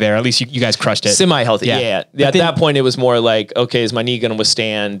pretty healthy there. At least you guys crushed it. Semi-healthy. Yeah. At that point, it was more like, okay, is my knee going to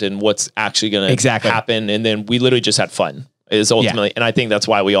withstand and what's actually going to happen? And then we literally just had fun is ultimately. And I think that's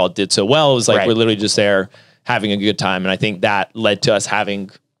why we all did so well. It was like, we're literally just there having a good time. And I think that led to us having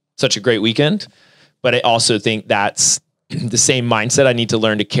such a great weekend. But I also think that's the same mindset I need to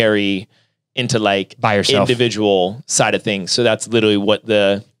learn to carry into like by yourself individual side of things. So that's literally what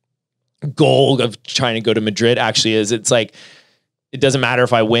the goal of trying to go to Madrid actually is. It's like, it doesn't matter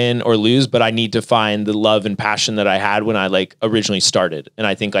if I win or lose, but I need to find the love and passion that I had when I like originally started. And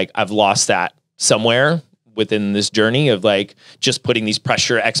I think like I've lost that somewhere within this journey of like just putting these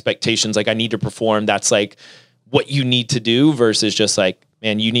pressure expectations. Like I need to perform. That's like what you need to do versus just like,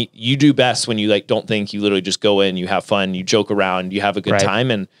 man, you do best when you like, don't think, you literally just go in, you have fun, you joke around, you have a good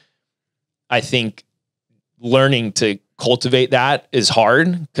time. And I think learning to cultivate that is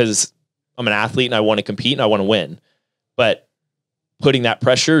hard because I'm an athlete and I want to compete and I want to win, but putting that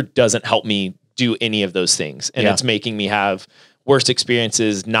pressure doesn't help me do any of those things. And it's making me have worse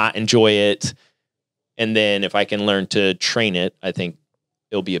experiences, not enjoy it. And then if I can learn to train it, I think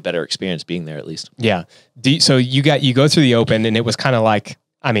it'll be a better experience being there at least. Yeah. So you go through the Open and it was kind of like,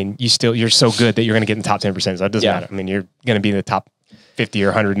 I mean, you're so good that you're going to get in the top 10%. So it doesn't matter. I mean, you're going to be in the top 50 or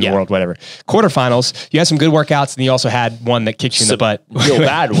 100 in the world, whatever. Quarterfinals, you had some good workouts and you also had one that kicked you in the butt. Real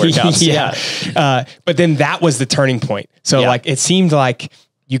bad workouts. But then that was the turning point. So like, it seemed like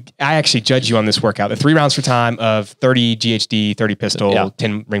I actually judged you on this workout, the 3 rounds for time of 30 GHD, 30 pistol,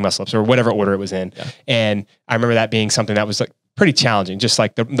 10 ring muscle ups or whatever order it was in. Yeah. And I remember that being something that was like pretty challenging. Just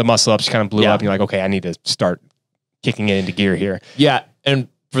like the muscle ups kind of blew up and you're like, okay, I need to start kicking it into gear here. Yeah. And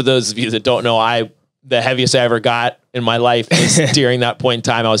for those of you that don't know, the heaviest I ever got in my life was during that point in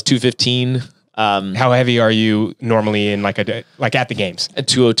time, I was 215. How heavy are you normally in like at the games? At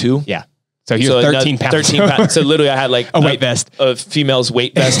 202. Yeah. So you're 13 pounds. 13 pounds. So literally I had like a weight vest, a female's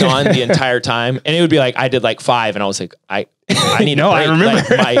weight vest on the entire time. And it would be like, I did like 5 and I was like, I need to break. I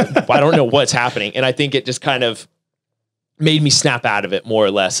remember. Like I don't know what's happening. And I think it just kind of made me snap out of it more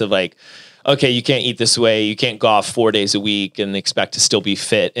or less of like, okay, you can't eat this way. You can't golf 4 days a week and expect to still be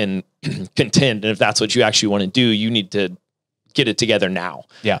fit and contend. And if that's what you actually want to do, you need to get it together now.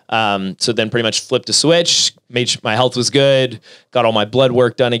 Yeah. So then pretty much flipped a switch, made sure my health was good, got all my blood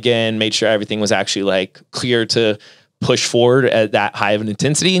work done again, made sure everything was actually like clear to push forward at that high of an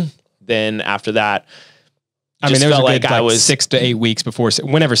intensity. Then after that, I mean, there was a good like 6 to 8 weeks before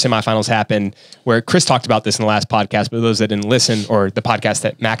whenever semifinals happened, where Chris talked about this in the last podcast, but those that didn't listen, or the podcast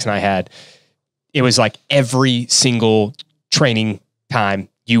that Max and I had, it was like every single training time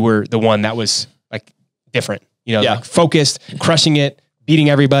you were the one that was like different, you know, like focused, crushing it, beating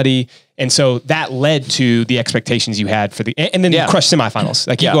everybody. And so that led to the expectations you had for and then you crushed semifinals.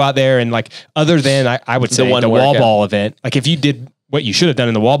 Like you go out there and like, other than I would say the wall ball event, like if you did what you should have done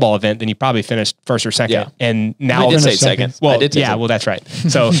in the wall ball event, then you probably finished first or second. Yeah. And now I did say second. Well, I did say second. well, that's right.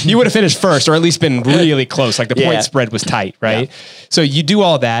 So you would have finished first, or at least been really close. Like the point spread was tight, right? Yeah. So you do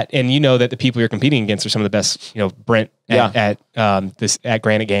all that, and you know that the people you're competing against are some of the best. Brent at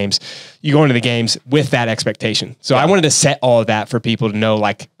Granite Games. You go into the games with that expectation. So I wanted to set all of that for people to know.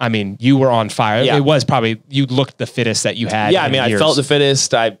 Like, I mean, you were on fire. Yeah. It was probably you looked the fittest that you had. Yeah, I mean, I felt the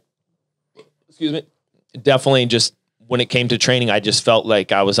fittest. Definitely just. When it came to training, I just felt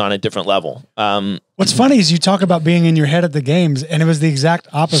like I was on a different level. What's funny is you talk about being in your head at the games, and it was the exact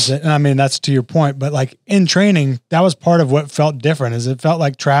opposite. And I mean, that's to your point, but like in training, that was part of what felt different. Is it felt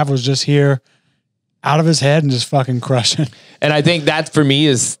like Trav was just here out of his head and just fucking crushing. And I think that for me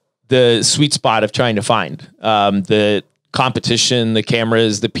is the sweet spot of trying to find the competition, the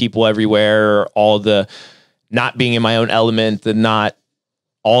cameras, the people everywhere, all the not being in my own element, the not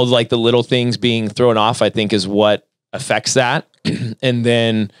all like the little things being thrown off, I think is what affects that. And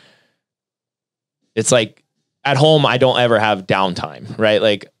then it's like at home, I don't ever have downtime, right?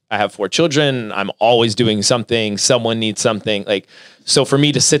 Like I have 4 children. I'm always doing something. Someone needs something. Like, so for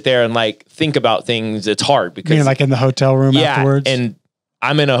me to sit there and like think about things, it's hard because like in the hotel room afterwards. And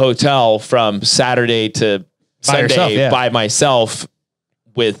I'm in a hotel from Saturday to Sunday by myself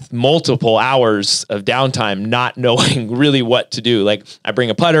with multiple hours of downtime, not knowing really what to do. Like I bring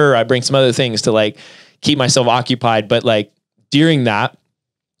a putter, I bring some other things to like keep myself occupied. But like during that,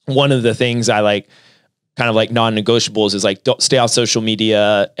 one of the things I like kind of like non-negotiables is like, don't stay off social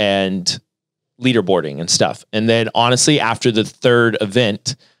media and leaderboarding and stuff. And then honestly, after the 3rd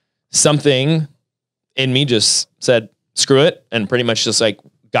event, something in me just said, screw it. And pretty much just like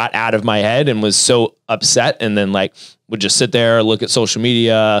got out of my head and was so upset. And then like would just sit there, look at social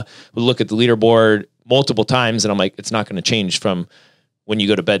media, would look at the leaderboard multiple times. And I'm like, it's not going to change from when you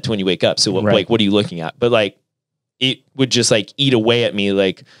go to bed to when you wake up. So what, like, what are you looking at? But like, it would just like eat away at me.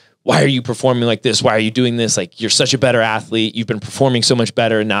 Like, why are you performing like this? Why are you doing this? Like, you're such a better athlete. You've been performing so much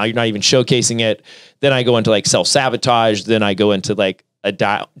better. And now you're not even showcasing it. Then I go into like self-sabotage. Then I go into like a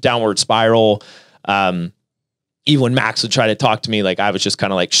downward spiral. Even when Max would try to talk to me, like I was just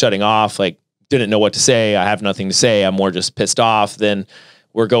kind of like shutting off, like didn't know what to say. I have nothing to say. I'm more just pissed off. Then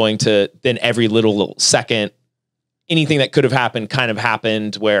we're going to, then every little second, anything that could have happened kind of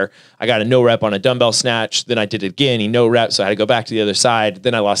happened, where I got a no rep on a dumbbell snatch. Then I did it again, no rep. So I had to go back to the other side.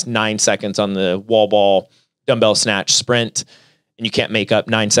 Then I lost 9 seconds on the wall ball dumbbell snatch sprint. And you can't make up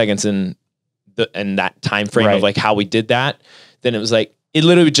 9 seconds in that time frame of like how we did that. Then it was like, it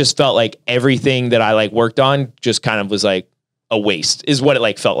literally just felt like everything that I like worked on just kind of was like a waste, is what it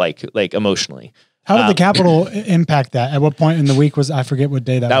like felt like emotionally. How did the Capitol impact that? At what point in the week I forget what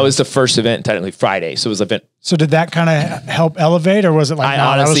day that was. That was the first event, technically Friday. So it was event. So did that kind of help elevate, or was it like,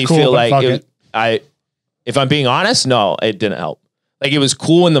 I honestly feel like if I'm being honest, no, it didn't help. Like it was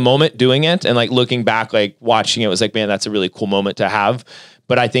cool in the moment doing it. And like looking back, like watching it was like, man, that's a really cool moment to have.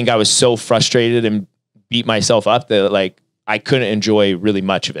 But I think I was so frustrated and beat myself up that like I couldn't enjoy really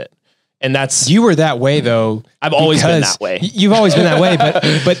much of it. And that's, you were that way though. I've always been that way. You've always been that way,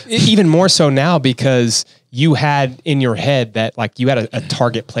 but even more so now because you had in your head that like you had a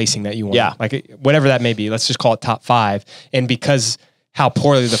target placing that you wanted. Yeah. Like whatever that may be, let's just call it top 5. And because how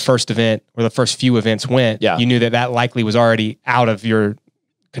poorly the first event or the first few events went, you knew that likely was already out of your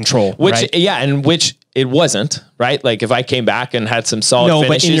control. Which it wasn't, right? Like if I came back and had some solid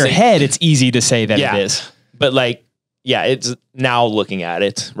finishes. But in your head, it's easy to say that it is. But like, it's now looking at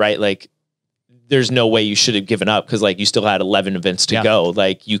it, right? Like there's no way you should have given up because like you still had 11 events to go.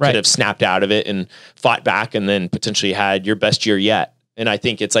 Like you could have snapped out of it and fought back and then potentially had your best year yet. And I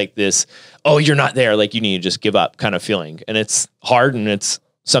think it's like this, oh, you're not there. Like you need to just give up kind of feeling. And it's hard and it's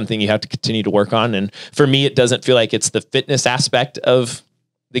something you have to continue to work on. And for me, it doesn't feel like it's the fitness aspect of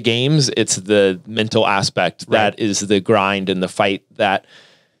the games. It's the mental aspect that is the grind and the fight that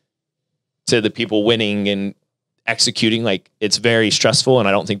to the people winning and executing, like it's very stressful. And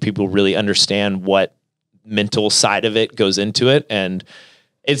I don't think people really understand what mental side of it goes into it. And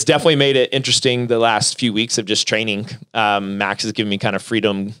it's definitely made it interesting the last few weeks of just training. Max has given me kind of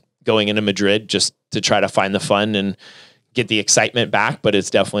freedom going into Madrid just to try to find the fun and get the excitement back. But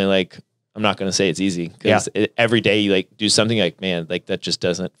it's definitely like, I'm not going to say it's easy because every day you like do something like, man, like that just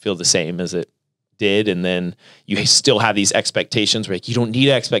doesn't feel the same as it did. And then you still have these expectations where like, you don't need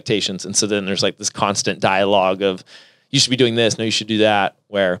expectations. And so then there's like this constant dialogue of you should be doing this. No, you should do that.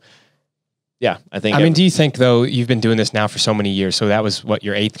 Where, I mean, do you think though, you've been doing this now for so many years. So that was what,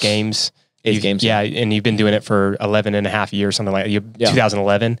 your 8th games? 8th games. Yeah. And you've been doing it for 11 and a half years, something like that.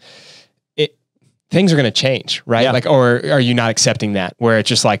 2011. things are going to change, right? Yeah. Like, or are you not accepting that where it's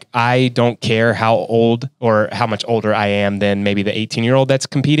just like, I don't care how old or how much older I am than maybe the 18-year-old that's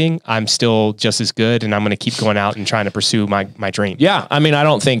competing. I'm still just as good. And I'm going to keep going out and trying to pursue my dream. Yeah. I mean, I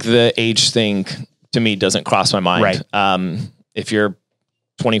don't think the age thing to me doesn't cross my mind. Right. If you're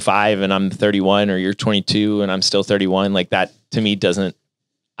 25 and I'm 31, or you're 22 and I'm still 31, like that to me doesn't,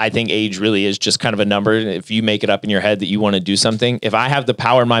 I think age really is just kind of a number. If you make it up in your head that you want to do something, if I have the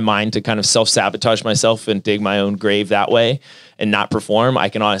power in my mind to kind of self-sabotage myself and dig my own grave that way and not perform, I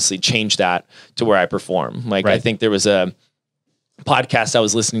can honestly change that to where I perform. Like, I think there was a podcast I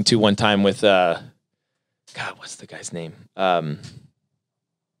was listening to one time with, God, what's the guy's name? Yeah,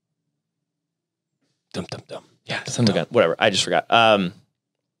 something like that. Whatever. I just forgot.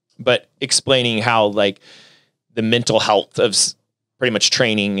 But explaining how like the mental health of pretty much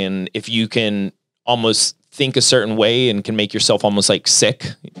training, and if you can almost think a certain way and can make yourself almost like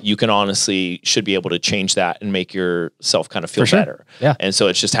sick, you can honestly should be able to change that and make yourself kind of feel better. Yeah. And so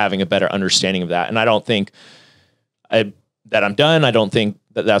it's just having a better understanding of that. And I don't think that I'm done. I don't think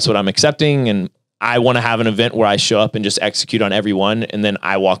that that's what I'm accepting. And I want to have an event where I show up and just execute on everyone, and then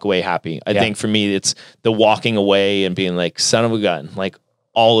I walk away happy. I think for me, it's the walking away and being like, son of a gun, like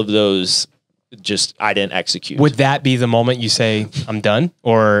all of those, just I didn't execute. Would that be the moment you say I'm done,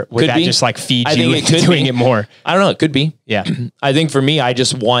 or would that just like feed you into doing it more? I don't know. It could be. Yeah. I think for me, I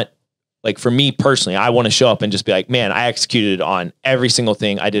just want, like for me personally, I want to show up and just be like, man, I executed on every single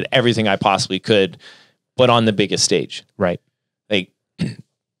thing. I did everything I possibly could, but on the biggest stage. Right. Like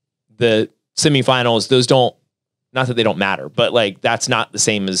the semifinals, those don't, not that they don't matter, but like that's not the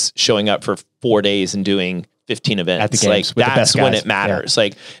same as showing up for 4 days and doing 15 events. At the games, like that's when it matters.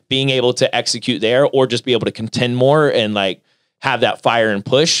 Like being able to execute there, or just be able to contend more and like have that fire and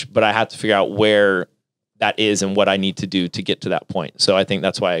push. But I have to figure out where that is and what I need to do to get to that point. So I think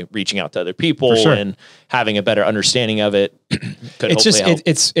that's why reaching out to other people and having a better understanding of it. It's just,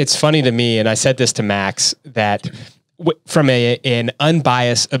 it's funny to me. And I said this to Max, that from an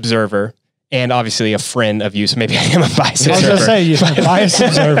unbiased observer, and obviously a friend of you, so maybe I am a biased observer. I was going to say, you're a biased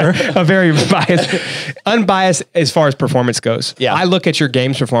observer. A very unbiased as far as performance goes. Yeah. I look at your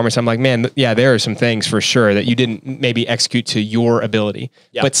games performance, I'm like, man, yeah, there are some things for sure that you didn't maybe execute to your ability.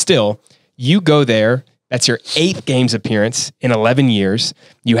 Yeah. But still, you go there, that's your 8th games appearance in 11 years.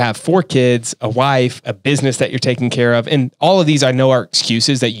 You have 4 kids, a wife, a business that you're taking care of. And all of these I know are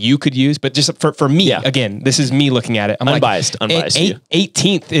excuses that you could use, but just for me, again, this is me looking at it. I'm unbiased.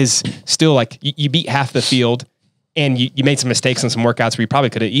 18th is still like you beat half the field, and you made some mistakes on some workouts where you probably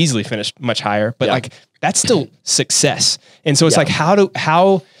could have easily finished much higher, but like that's still success. And so it's like,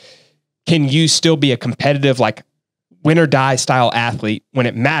 how can you still be a competitive, like win or die style athlete when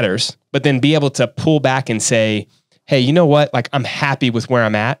it matters, but then be able to pull back and say, hey, you know what? Like, I'm happy with where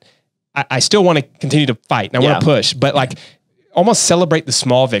I'm at. I still want to continue to fight and I want to push, but like almost celebrate the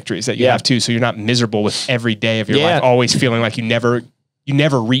small victories that you have too. So you're not miserable with every day of your life, always feeling like you never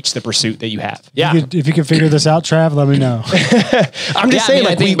reach the pursuit that you have. Yeah. If you can figure this out, Trav, let me know. I'm just saying,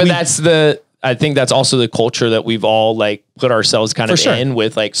 I think that's also the culture that we've all like put ourselves kind of in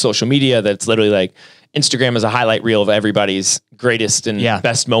with like social media. That's literally like Instagram is a highlight reel of everybody's greatest and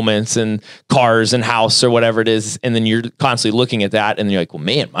best moments and cars and house or whatever it is. And then you're constantly looking at that and you're like, well,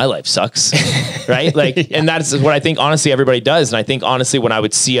 man, my life sucks. Right. Like, and that's what I think, honestly, everybody does. And I think, honestly, when I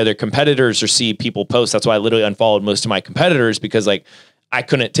would see other competitors or see people post, that's why I literally unfollowed most of my competitors, because like I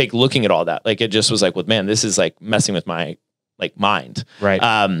couldn't take looking at all that. Like, it just was like, well, man, this is like messing with my like mind. Right.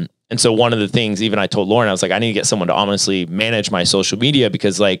 And so one of the things, even I told Lauren, I was like, I need to get someone to honestly manage my social media,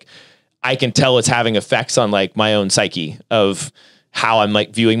 because like, I can tell it's having effects on like my own psyche of how I'm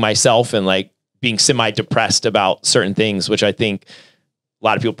like viewing myself and like being semi-depressed about certain things, which I think a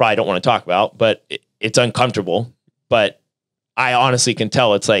lot of people probably don't want to talk about, but it's uncomfortable. But I honestly can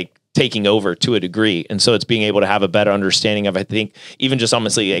tell it's like taking over to a degree. And so it's being able to have a better understanding of, I think, even just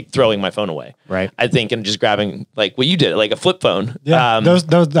honestly like throwing my phone away. Right. I think, and just grabbing like what you did, like a flip phone. Yeah. Those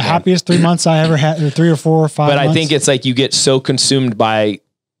the happiest 3 months I ever had, 3 or 4 or 5 But months. I think it's like you get so consumed by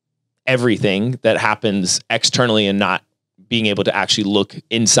everything that happens externally and not being able to actually look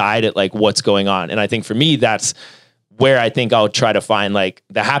inside at like what's going on. And I think for me, that's where I think I'll try to find like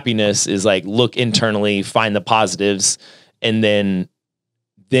the happiness is like look internally, find the positives, and then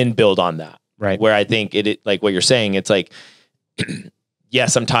build on that. Right. Where I think it like what you're saying, it's like,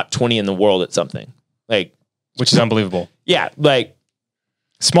 yes, I'm top 20 in the world at something, like, which is unbelievable. Yeah. Like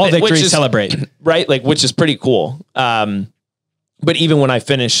small victories, celebrate. Right. Like, which is pretty cool. But even when I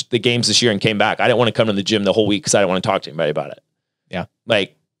finished the games this year and came back, I didn't want to come to the gym the whole week because I didn't want to talk to anybody about it. Yeah.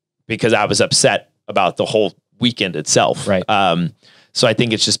 Like, because I was upset about the whole weekend itself. Right. So I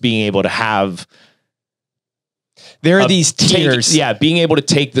think it's just being able to have There are these tiers. Being able to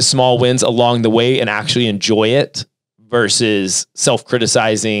take the small wins along the way and actually enjoy it versus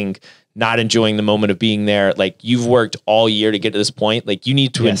self-criticizing, not enjoying the moment of being there. Like, you've worked all year to get to this point. Like, you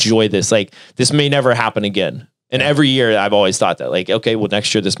need to enjoy this. Like, this may never happen again. And every year I've always thought that, like, okay, well,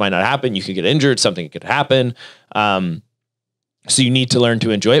 next year this might not happen. You could get injured. Something could happen. So you need to learn to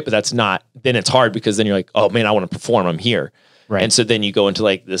enjoy it, but then it's hard because then you're like, oh man, I want to perform. I'm here. Right. And so then you go into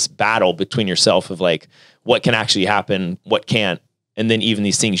like this battle between yourself of like, what can actually happen? What can't? And then even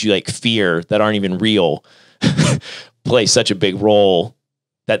these things you like fear that aren't even real play such a big role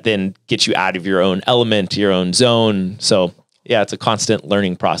that then gets you out of your own element, your own zone. So yeah, it's a constant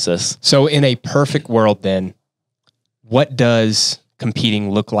learning process. So in a perfect world, then what does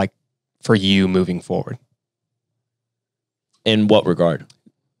competing look like for you moving forward? In what regard?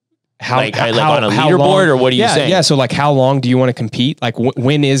 How on a leaderboard, or what are you saying? Yeah. So like, how long do you want to compete? Like,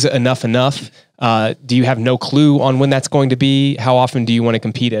 when is enough? Do you have no clue on when that's going to be? How often do you want to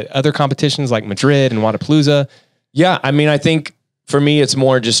compete at other competitions like Madrid and Wadapalooza? Yeah. I mean, I think for me, it's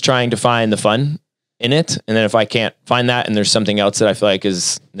more just trying to find the fun in it. And then if I can't find that and there's something else that I feel like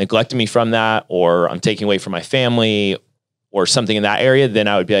is neglecting me from that, or I'm taking away from my family or something in that area, then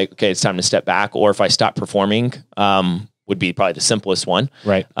I would be like, okay, it's time to step back. Or if I stop performing, would be probably the simplest one.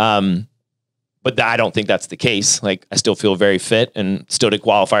 Right. But I don't think that's the case. Like, I still feel very fit and still did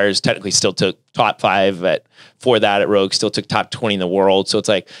qualifiers, technically still took top 5 for that at Rogue, still took top 20 in the world. So it's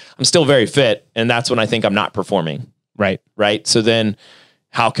like, I'm still very fit. And that's when I think I'm not performing. Right. Right. So then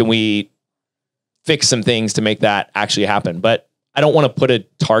how can we fix some things to make that actually happen? But I don't want to put a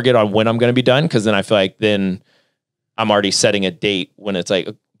target on when I'm going to be done, because then I feel like then I'm already setting a date when it's like,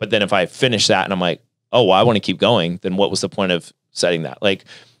 but then if I finish that and I'm like, oh, well, I want to keep going, then what was the point of setting that? Like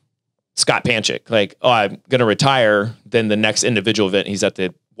Scott Panchik, like, oh, I'm going to retire. Then the next individual event, he's at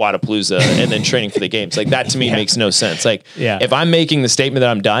the Wadapalooza and then training for the games. Like, that to me makes no sense. Like, if I'm making the statement that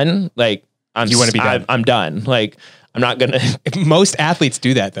I'm done, like, you want to be done. I'm done. Like, I'm not going to. Most athletes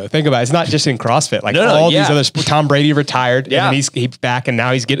do that, though. Think about it. It's not just in CrossFit. Like, these other, Tom Brady retired, and then he's back, and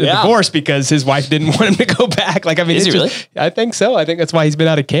now he's getting a divorce because his wife didn't want him to go back. Like, I mean, is he really? I think so. I think that's why he's been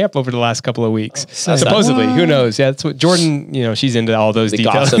out of camp over the last couple of weeks. Supposedly. Who knows? Yeah, that's what Jordan, she's into all those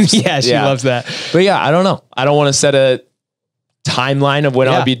details. Yeah, she loves that. But yeah, I don't know. I don't want to set a timeline of when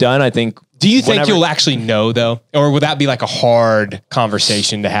I'll be done. I think. Do you think you'll actually know, though? Or would that be like a hard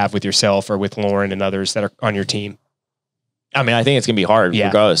conversation to have with yourself or with Lauren and others that are on your team? I mean, I think it's going to be hard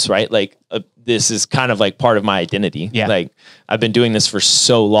regardless, right? Like, this is kind of like part of my identity. Yeah. Like, I've been doing this for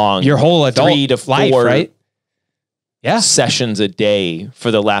so long. Your whole adult 3 to 4 life, right? Yeah. Sessions a day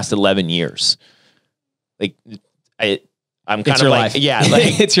for the last 11 years. Like, I'm kind of like, life.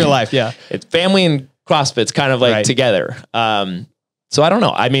 Like it's your life. Yeah. It's family and CrossFit's kind of like together. So I don't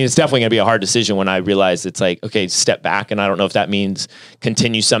know. I mean, it's definitely going to be a hard decision when I realize it's like, okay, step back. And I don't know if that means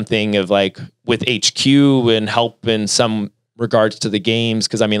continue something of like with HQ and help in some regards to the games.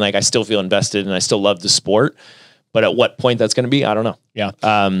 Cause I mean, like, I still feel invested and I still love the sport, but at what point that's going to be, I don't know. Yeah.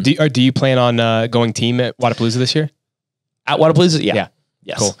 Do you plan on going team at Wadapalooza this year? At Wadapalooza? Yeah.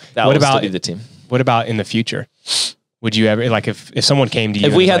 Yes. Cool. What about the team? What about in the future? Would you ever, like, if someone came to you,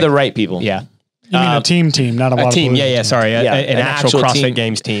 if we had the right people? Yeah. You mean a team, not a team. Yeah. Sorry. Yeah. An actual CrossFit team.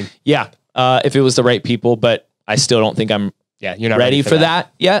 Games team. Yeah. If it was the right people, but I still don't think I'm you're not ready for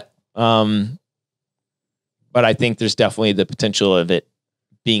that yet. But I think there's definitely the potential of it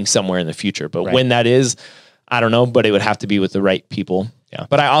being somewhere in the future. But when that is, I don't know, but it would have to be with the right people. Yeah.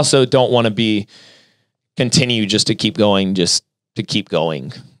 But I also don't want to continue just to keep going,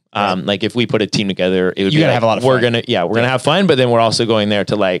 Like, if we put a team together, it would be like, have a lot of fun. We're going to have fun, but then we're also going there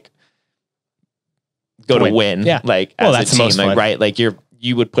to like go to win. Yeah. Like, well, as that's a team, the most fun. like, right. Like,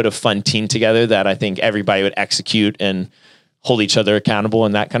 you would put a fun team together that I think everybody would execute and hold each other accountable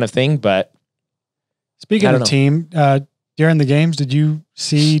and that kind of thing. But speaking of team, during the games, did you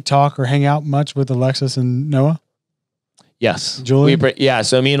talk or hang out much with Alexis and Noah? Yes. Julie?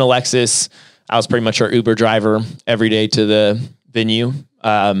 So me and Alexis, I was pretty much our Uber driver every day to the venue.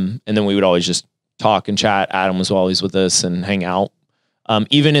 And then we would always just talk and chat. Adam was always with us and hang out.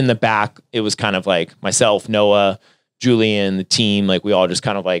 Even in the back, it was kind of like myself, Noah, Julian, the team, like we all just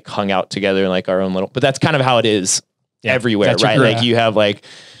kind of like hung out together in like our own little, but that's kind of how it is everywhere, right? Like you have like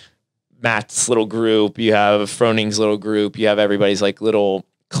Matt's little group, you have Froning's little group, you have everybody's like little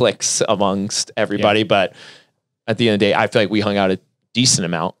cliques amongst everybody. Yeah. But at the end of the day, I feel like we hung out a decent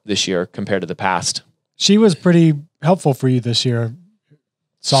amount this year compared to the past. She was pretty helpful for you this year.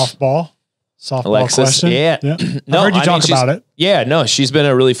 Softball Alexis, question. Yeah. No, I heard you talk about it. Yeah, no, she's been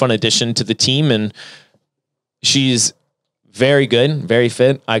a really fun addition to the team, and she's very good, very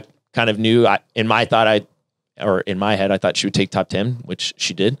fit. I kind of knew in my thought, I or in my head, I thought she would take top 10, which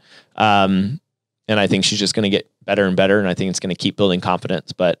she did. And I think she's just going to get better and better. And I think it's going to keep building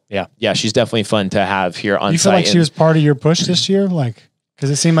confidence. But yeah, she's definitely fun to have here on site. You feel like she was part of your push this year? Like, because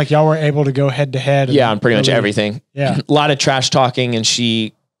it seemed like y'all were able to go head to head. Yeah, on pretty much everything. Yeah. A lot of trash talking, and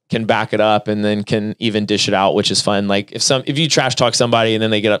she can back it up and then can even dish it out, which is fun. Like if you trash talk somebody and then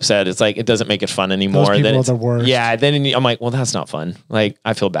they get upset, it's like, it doesn't make it fun anymore. Those people then are the worst. Yeah. Then I'm like, well, that's not fun. Like,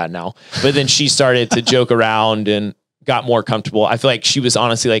 I feel bad now. But then she started to joke around and got more comfortable. I feel like she was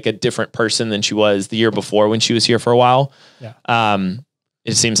honestly like a different person than she was the year before when she was here for a while. Yeah.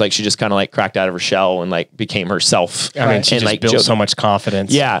 It seems like she just kind of like cracked out of her shell and like became herself. I mean, she just like built so much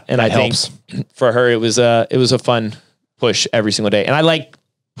confidence. Yeah. And I think for her, it was a fun push every single day. And I like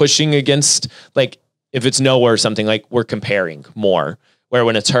pushing against, like, if it's Noah or something, like, we're comparing more, where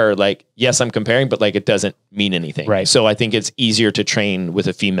when it's her, like, yes, I'm comparing, but like, it doesn't mean anything. Right. So I think it's easier to train with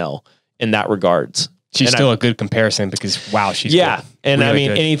a female in that regards. She's still a good comparison because wow, she's good. And really I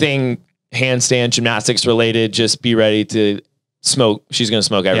mean, good. anything handstand gymnastics related, just be ready to smoke. She's going to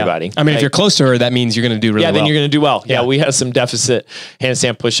smoke everybody. Yeah. I mean, if you're close to her, that means you're going to do really well. Then you're going to do well. Yeah. We had some deficit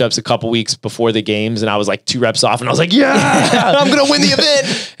handstand push-ups a couple weeks before the games, and I was like 2 reps off, and I was like, yeah, I'm going to win the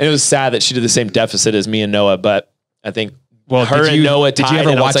event. And it was sad that she did the same deficit as me and Noah, but I think her and Noah tied. Did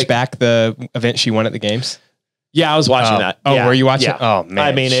you ever watch back the event she won at the games? Yeah, I was watching that. Oh, were you watching? Yeah. Oh man,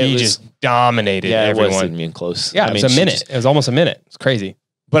 I mean, she just dominated everyone. It wasn't even close. Yeah, it was a minute. It was almost a minute. It's crazy.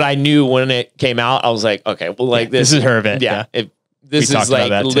 But I knew when it came out, I was like, okay, well, like this is her event. Yeah. This is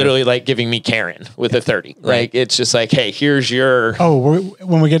like literally like giving me Karen with a 30. Right. Like, it's just like, hey, here's your. Oh,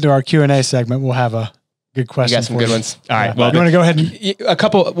 when we get to our Q&A segment, we'll have a good question. You got some good ones. All right. Well, you want to go ahead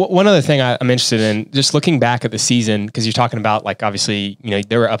and one other thing I'm interested in, just looking back at the season, because you're talking about, like, obviously, you know,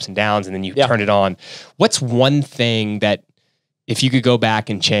 there were ups and downs and then you turned it on. What's one thing that, if you could go back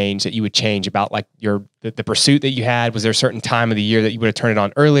and change, that you would change about, like, the pursuit that you had? Was there a certain time of the year that you would have turned it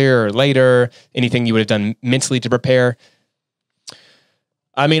on earlier or later? Anything you would have done mentally to prepare?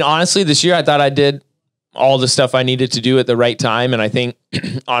 I mean, honestly, this year I thought I did all the stuff I needed to do at the right time. And I think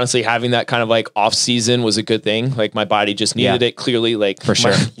honestly, having that kind of like off season was a good thing. Like, my body just needed it. Clearly, like, for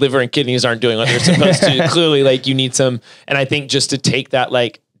sure, my liver and kidneys aren't doing what they're supposed to. Clearly, like, you need some. And I think just to take that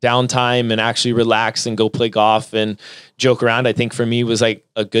like downtime and actually relax and go play golf and joke around, I think for me was like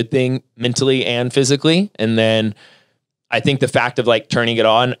a good thing mentally and physically. And then I think the fact of like turning it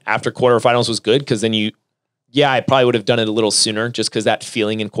on after quarterfinals was good, because then I probably would have done it a little sooner, just because that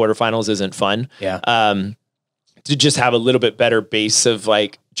feeling in quarterfinals isn't fun. Yeah. To just have a little bit better base of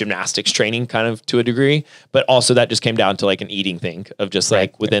like gymnastics training, kind of, to a degree, but also that just came down to like an eating thing of just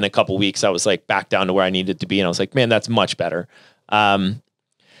like within a couple weeks, I was like back down to where I needed to be. And I was like, man, that's much better.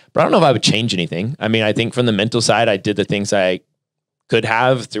 But I don't know if I would change anything. I mean, I think from the mental side, I did the things I could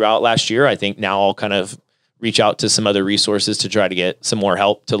have throughout last year. I think now I'll kind of reach out to some other resources to try to get some more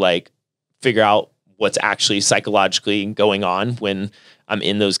help to like figure out what's actually psychologically going on when I'm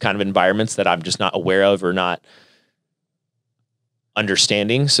in those kind of environments that I'm just not aware of or not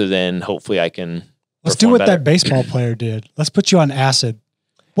understanding. So then hopefully I can. Let's do what that baseball player did. Let's put you on acid.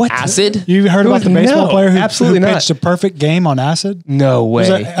 What? Acid? You heard about the baseball player who pitched not. A perfect game on acid? No way.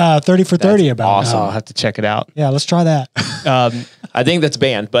 It was 30 for 30 about awesome. I'll have to check it out. Yeah, let's try that. I think that's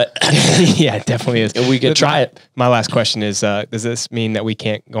banned, but yeah, it definitely is. We could try it. My last question is, does this mean that we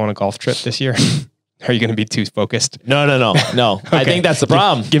can't go on a golf trip this year? Are you going to be too focused? No. Okay. I think that's the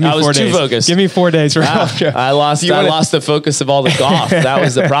problem. Give me 4 days. Too focused. Give me 4 days for golf trip. I lost the focus of all the golf. That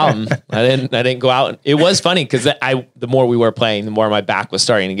was the problem. I didn't go out. It was funny because the more we were playing, the more my back was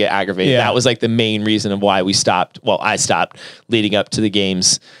starting to get aggravated. Yeah. That was like the main reason of why we stopped. Well, I stopped leading up to the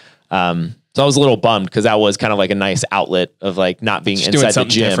games. So I was a little bummed because that was kind of like a nice outlet of like not being just inside the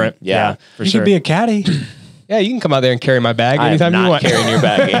gym. Different. Yeah, for sure. You could be a caddy. Yeah, you can come out there and carry my bag anytime you want. I'm not carrying your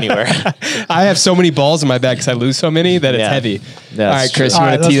bag anywhere. I have so many balls in my bag because I lose so many that it's heavy. All right, Chris, you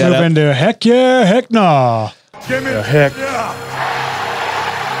want to tee that up? Let's move into heck yeah, heck nah. Give me heck. Yeah.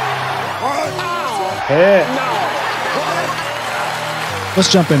 Heck. Let's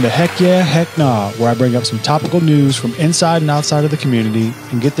jump into heck yeah, heck nah, where I bring up some topical news from inside and outside of the community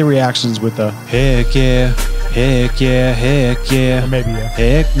and get the reactions with a heck yeah, heck yeah, heck yeah, or maybe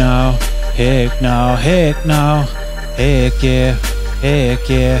heck no. Heck no, heck no, heck yeah, heck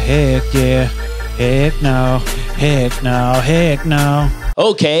yeah, heck yeah, heck no, heck no, heck no.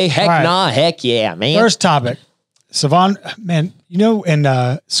 Okay, heck nah, heck yeah, man. First topic. Savon, man, you know in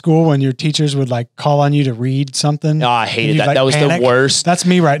school when your teachers would like call on you to read something? Oh, I hated that. Like, that was panic? The worst. That's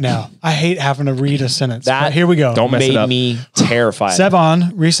me right now. I hate having to read a sentence. That here we go. Don't mess it up. Made me terrified.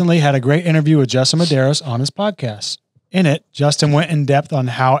 Savon recently had a great interview with Justin Medeiros on his podcast. In it, Justin went in depth on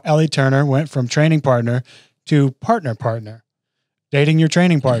how Ellie Turner went from training partner to partner. Dating your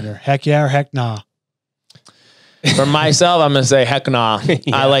training partner. Heck yeah or heck nah. For myself, I'm going to say heck nah.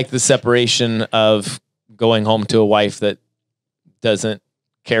 Yeah. I like the separation of going home to a wife that doesn't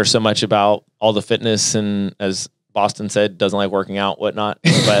care so much about all the fitness and, as Boston said, doesn't like working out, whatnot.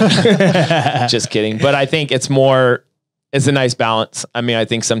 But just kidding. But I think it's a nice balance. I mean, I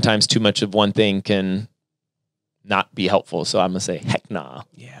think sometimes too much of one thing can not be helpful. So I'm going to say heck nah.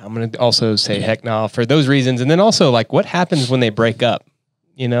 Yeah, I'm going to also say heck nah for those reasons. And then also, like, what happens when they break up?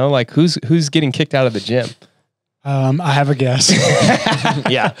 You know, like who's getting kicked out of the gym? I have a guess.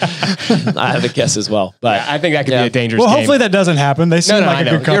 Yeah, I have a guess as well. But yeah, I think that could be a dangerous game. Hopefully that doesn't happen. They seem like a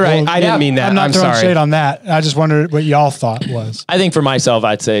good couple. You're right. I didn't mean that. I'm not throwing sorry. shade on that. I just wondered what y'all thought was. I think for myself,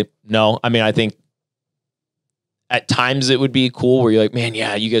 I'd say no. I mean, I think at times it would be cool where you're like, man,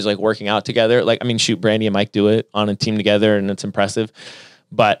 yeah, you guys like working out together. Like, I mean, shoot, Brandy and Mike do it on a team together and it's impressive.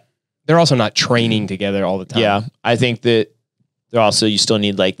 But they're also not training together all the time. Yeah, I think that they're also, you still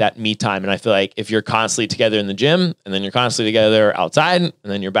need like that me time. And I feel like if you're constantly together in the gym and then you're constantly together outside and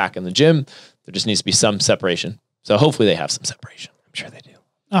then you're back in the gym, there just needs to be some separation. So hopefully they have some separation. I'm sure they do.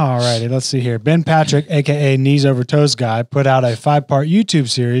 All righty, let's see here. Ben Patrick, a.k.a. Knees Over Toes Guy, put out a 5-part YouTube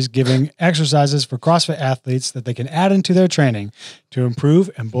series giving exercises for CrossFit athletes that they can add into their training to improve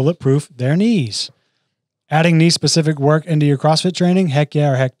and bulletproof their knees. Adding knee-specific work into your CrossFit training, heck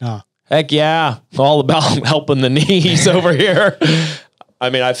yeah or heck nah? Heck yeah. All about helping the knees over here. I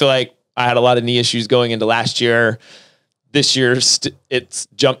mean, I feel like I had a lot of knee issues going into last year. This year, it's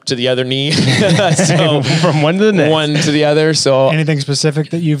jumped to the other knee. So from one to the next. One to the other. So anything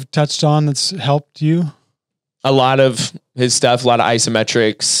specific that you've touched on that's helped you? A lot of his stuff, a lot of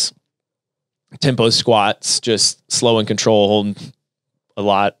isometrics, tempo squats, just slow and controlled. A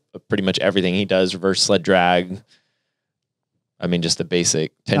lot of pretty much everything he does, reverse sled drag. I mean, just the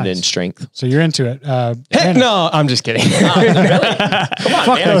basic tendon strength. So you're into it. Heck no, I'm just kidding. Really? Come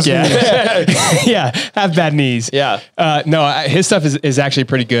on, man. Those Yeah, have bad knees. Yeah. No, his stuff is actually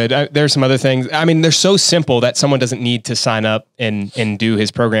pretty good. There's some other things. I mean, they're so simple that someone doesn't need to sign up and do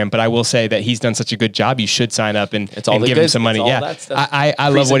his program. But I will say that he's done such a good job. You should sign up and give him some money. Yeah, I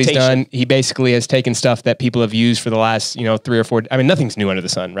love what he's done. He basically has taken stuff that people have used for the last 3 or 4. I mean, nothing's new under the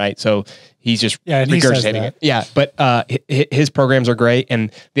sun, right? So he's just regurgitating it. Yeah, but his programs are great. And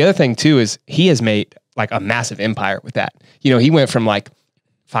the other thing too is he has made like a massive empire with that. You know, he went from like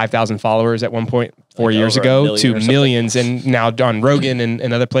 5,000 followers at one point 4 years ago to millions, and now on Rogan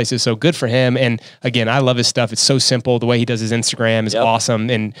and other places. So good for him. And again, I love his stuff. It's so simple. The way he does his Instagram is awesome.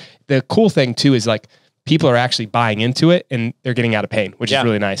 And the cool thing too is like people are actually buying into it and they're getting out of pain, which is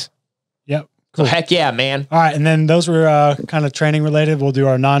really nice. Yep. Cool. So heck yeah, man. All right. And then those were kind of training related. We'll do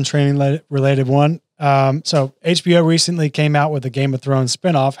our non-training related one. So HBO recently came out with a Game of Thrones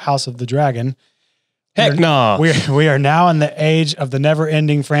spinoff, House of the Dragon. Heck no. We are now in the age of the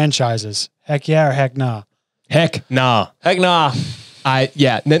never-ending franchises. Heck yeah or heck nah? Heck nah. Heck nah.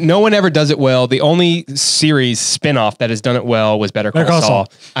 No one ever does it well. The only series spinoff that has done it well was Better Call Saul.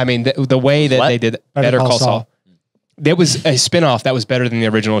 I mean, the way that they did Better Call Saul. There was a spinoff that was better than the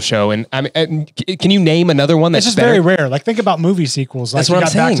original show. And I mean, can you name another one that's just better? very rare. Like think about movie sequels. Like that's what I'm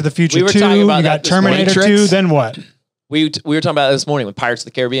saying. Back to the Future 2, you got Terminator 2, then what? We were talking about it this morning with Pirates of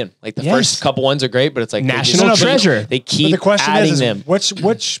the Caribbean. Like the first couple ones are great, but it's like National Treasure. They keep the question adding is them.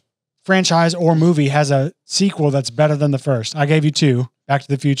 Which franchise or movie has a sequel that's better than the first? I gave you 2, Back to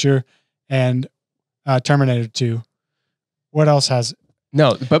the Future and Terminator 2. What else has?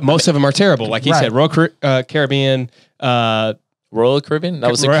 No, but most of them are terrible. Like he said, Royal Caribbean. Royal Caribbean?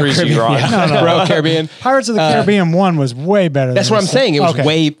 That was the cruise you were on. No. Royal Caribbean. Pirates of the Caribbean 1 was way better. That's what I'm saying. It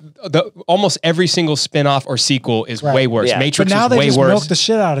was almost every single spinoff or sequel is way worse. Yeah. Matrix but now is they way just worse. milk the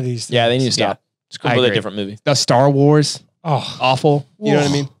shit out of these things. Yeah, they need to stop. It's a completely different movie. The Star Wars, awful. You know what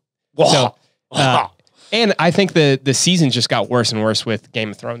I mean? So, and I think the season just got worse and worse with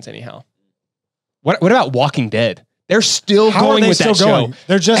Game of Thrones anyhow. What about Walking Dead? They're still going with that show.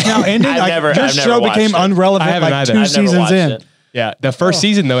 They're just now ending. Their show became unrelevant like 2 seasons in. Yeah, the first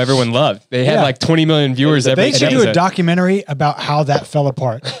season though, everyone loved. They had like 20 million viewers every episode. They should do a documentary about how that fell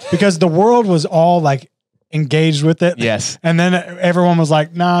apart because the world was all like engaged with it. Yes, and then everyone was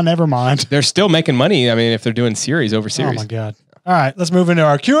like, "Nah, never mind." They're still making money. I mean, if they're doing series over series. Oh my god! All right, let's move into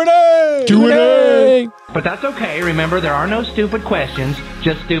our Q&A. Q&A. But that's okay. Remember, there are no stupid questions,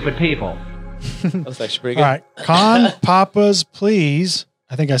 just stupid people. That's actually pretty good. All right, Con Papas, please.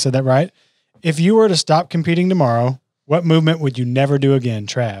 I think I said that right. If you were to stop competing tomorrow, what movement would you never do again,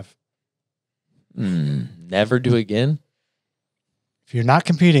 Trav? Never do again? If you're not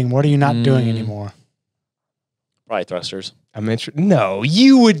competing, what are you not doing anymore? Probably thrusters. I'm interested. No,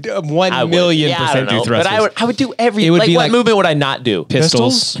 you would 1,000,000% do thrusters. But I would do every. It would like, be what like movement would I not do?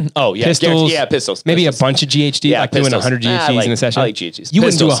 Pistols. Oh yeah, Pistols. Yeah, pistols. Maybe pistols. a bunch of GHD, like doing 100 GHDs in a session. I like GHDs. You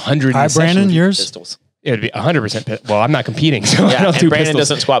wouldn't do Pistols. 100 in All a right, session. Brannen, yours? Pistols. It would be 100%. Well, I'm not competing, so I Yeah, don't and do Brannen pistols.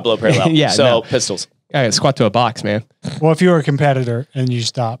 doesn't squat below parallel. Yeah, so no. pistols. I gotta squat to a box, man. Well, if you were a competitor and you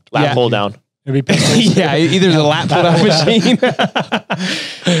stopped, Lat pull down. it'd be pistols. Yeah, either the lap pull down machine.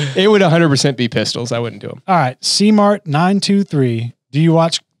 It would 100% be pistols. I wouldn't do them. All right, CMart 923. Do you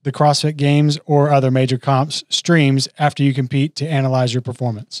watch the CrossFit Games or other major comps streams after you compete to analyze your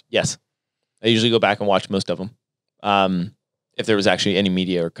performance? Yes, I usually go back and watch most of them. If there was actually any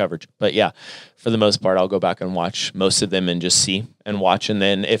media or coverage, but yeah, for the most part, I'll go back and watch most of them and just see and watch, and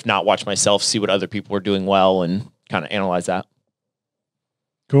then if not, watch myself, see what other people were doing well, and kind of analyze that.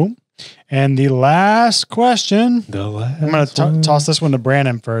 Cool. And the last question, I'm going to toss this one to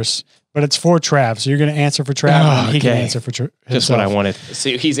Brannen first, but it's for Trav. So you're going to answer for Trav, and he can answer for Trav. Just what I wanted. So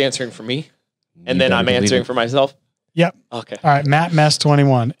he's answering for me, and then I'm answering for myself. Yep. Okay. All right, Matt Mess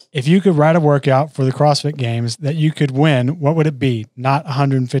 21. If you could write a workout for the CrossFit Games that you could win, what would it be? Not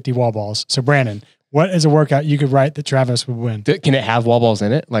 150 wall balls. So Brannen, what is a workout you could write that Travis would win? Can it have wall balls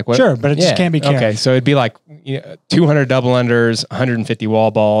in it? Like what? Sure, but it just can't be carried. Okay, so it'd be like 200 double unders, 150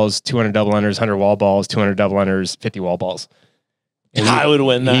 wall balls, 200 double unders, 100 wall balls, 200 double unders, 50 wall balls. And I would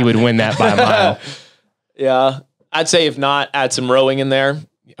win that. He would win that by a mile. Yeah, I'd say if not, add some rowing in there.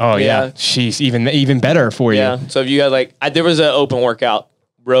 Oh yeah, she's even better for you. Yeah. So if you had there was an open workout,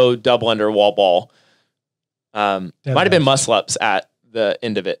 row, double under, wall ball. Might have been muscle ups at the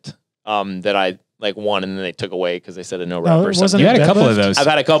end of it. That I won and then they took away because they said a no rep or something. You had a couple of those. I've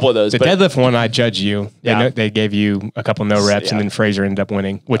had a couple of those. The deadlift one, I judge you. Yeah. They gave you a couple no reps, and then Fraser ended up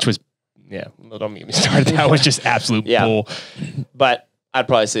winning, which was don't get me started. That was just absolute bull. But I'd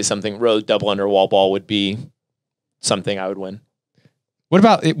probably say something row, double under, wall ball would be something I would win.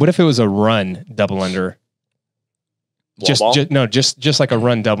 What if it was a run double under? Just like a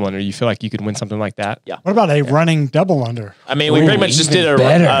run double under. You feel like you could win something like that? Yeah. What about a running double under? I mean, we pretty much just did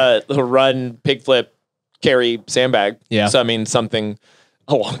a run, pig flip, carry, sandbag. Yeah. So I mean, something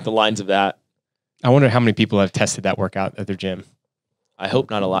along the lines of that. I wonder how many people have tested that workout at their gym. I hope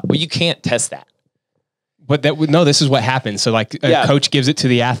not a lot. Well, you can't test that. But this is what happens. So like a coach gives it to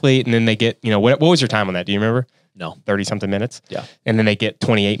the athlete, and then they get what was your time on that? Do you remember? No. 30 something minutes. Yeah. And then they get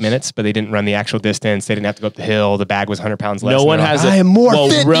 28 minutes, but they didn't run the actual distance. They didn't have to go up the hill. The bag was 100 pounds less. No one has I it. am more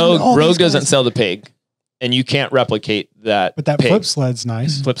fit than all Rogue these doesn't guys. sell the pig, and you can't replicate that. But that pig. flip sled's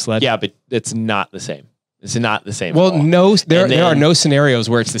nice. Flip sled. Yeah, but it's not the same. It's not the same. Well, at all. there are no scenarios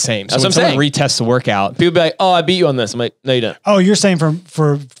where it's the same. So That's when what I'm someone retests the workout, People be like, "Oh, I beat you on this." I'm like, "No, you didn't." Oh, you're saying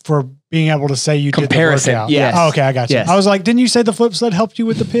for being able to say you Comparison, did the workout. yes. Oh, okay, I got you. Yes. I was like, didn't you say the flip sled helped you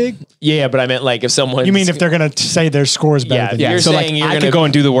with the pig? Yeah, but I meant if someone. You mean if they're going to say their score is better than yeah. You're So saying you're I gonna- could go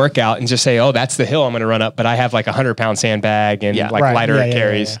and do the workout and just say, "Oh, that's the hill I'm going to run up," but I have like a 100-pound sandbag and Right. lighter Yeah, yeah,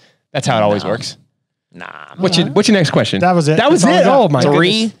 carries. yeah. That's how it always works. Nah. What's your next question? That was it. That was That's all I it. got. Oh my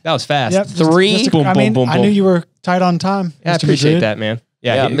 3? goodness. That was fast. Yep, Boom, I boom, mean, boom, I knew boom. you were tight on time. Yeah, I Mr. appreciate Madrid. that, man.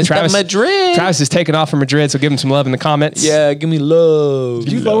 Yeah, Mr. Madrid. Travis is taking off from Madrid, so give him some love in the comments. Yeah, give me love.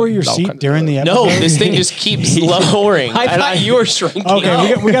 Did you lower your seat during the episode? No, this thing just keeps lowering. I thought you were shrinking.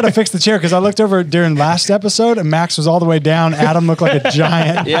 Okay, we got to fix the chair because I looked over during last episode and Max was all the way down. Adam looked like a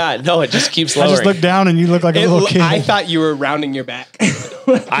giant. Yeah, no, it just keeps I lowering. just looked down and you look like a little kid. I thought you were rounding your back.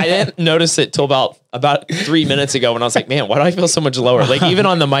 I didn't notice it till about 3 minutes ago when I was like, man, why do I feel so much lower? Like even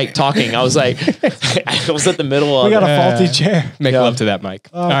on the mic talking, I was like, I was at the middle of we got a faulty chair. Make love to that mic.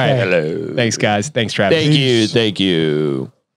 All right. Hello. Thanks, guys. Thanks, Travis. Thank you.